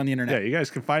find you on the internet? Yeah, you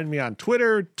guys can find me on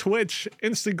Twitter, Twitch,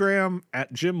 Instagram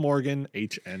at Jim Morgan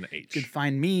HNH. You can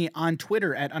find me on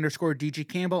Twitter at _DG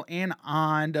Campbell and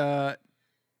on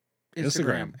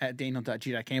Instagram at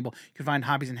daniel.g.campbell. You can find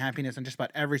Hobbies and Happiness on just about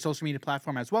every social media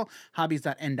platform as well.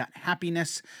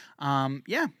 Hobbies.n.happiness.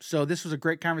 So this was a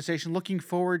great conversation. Looking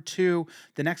forward to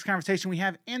the next conversation we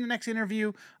have and the next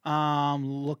interview. I'm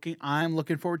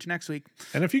looking forward to next week.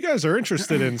 And if you guys are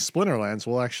interested in Splinterlands,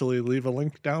 we'll actually leave a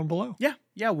link down below.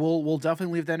 Yeah, we'll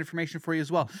definitely leave that information for you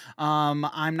as well.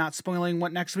 I'm not spoiling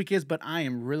what next week is, but I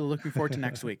am really looking forward to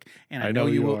next week, and I know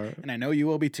you will, and I know you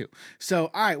will be too. So,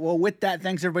 all right, well, with that,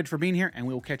 thanks everybody for being here, and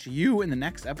we will catch you in the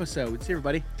next episode. See you,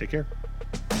 everybody. Take care.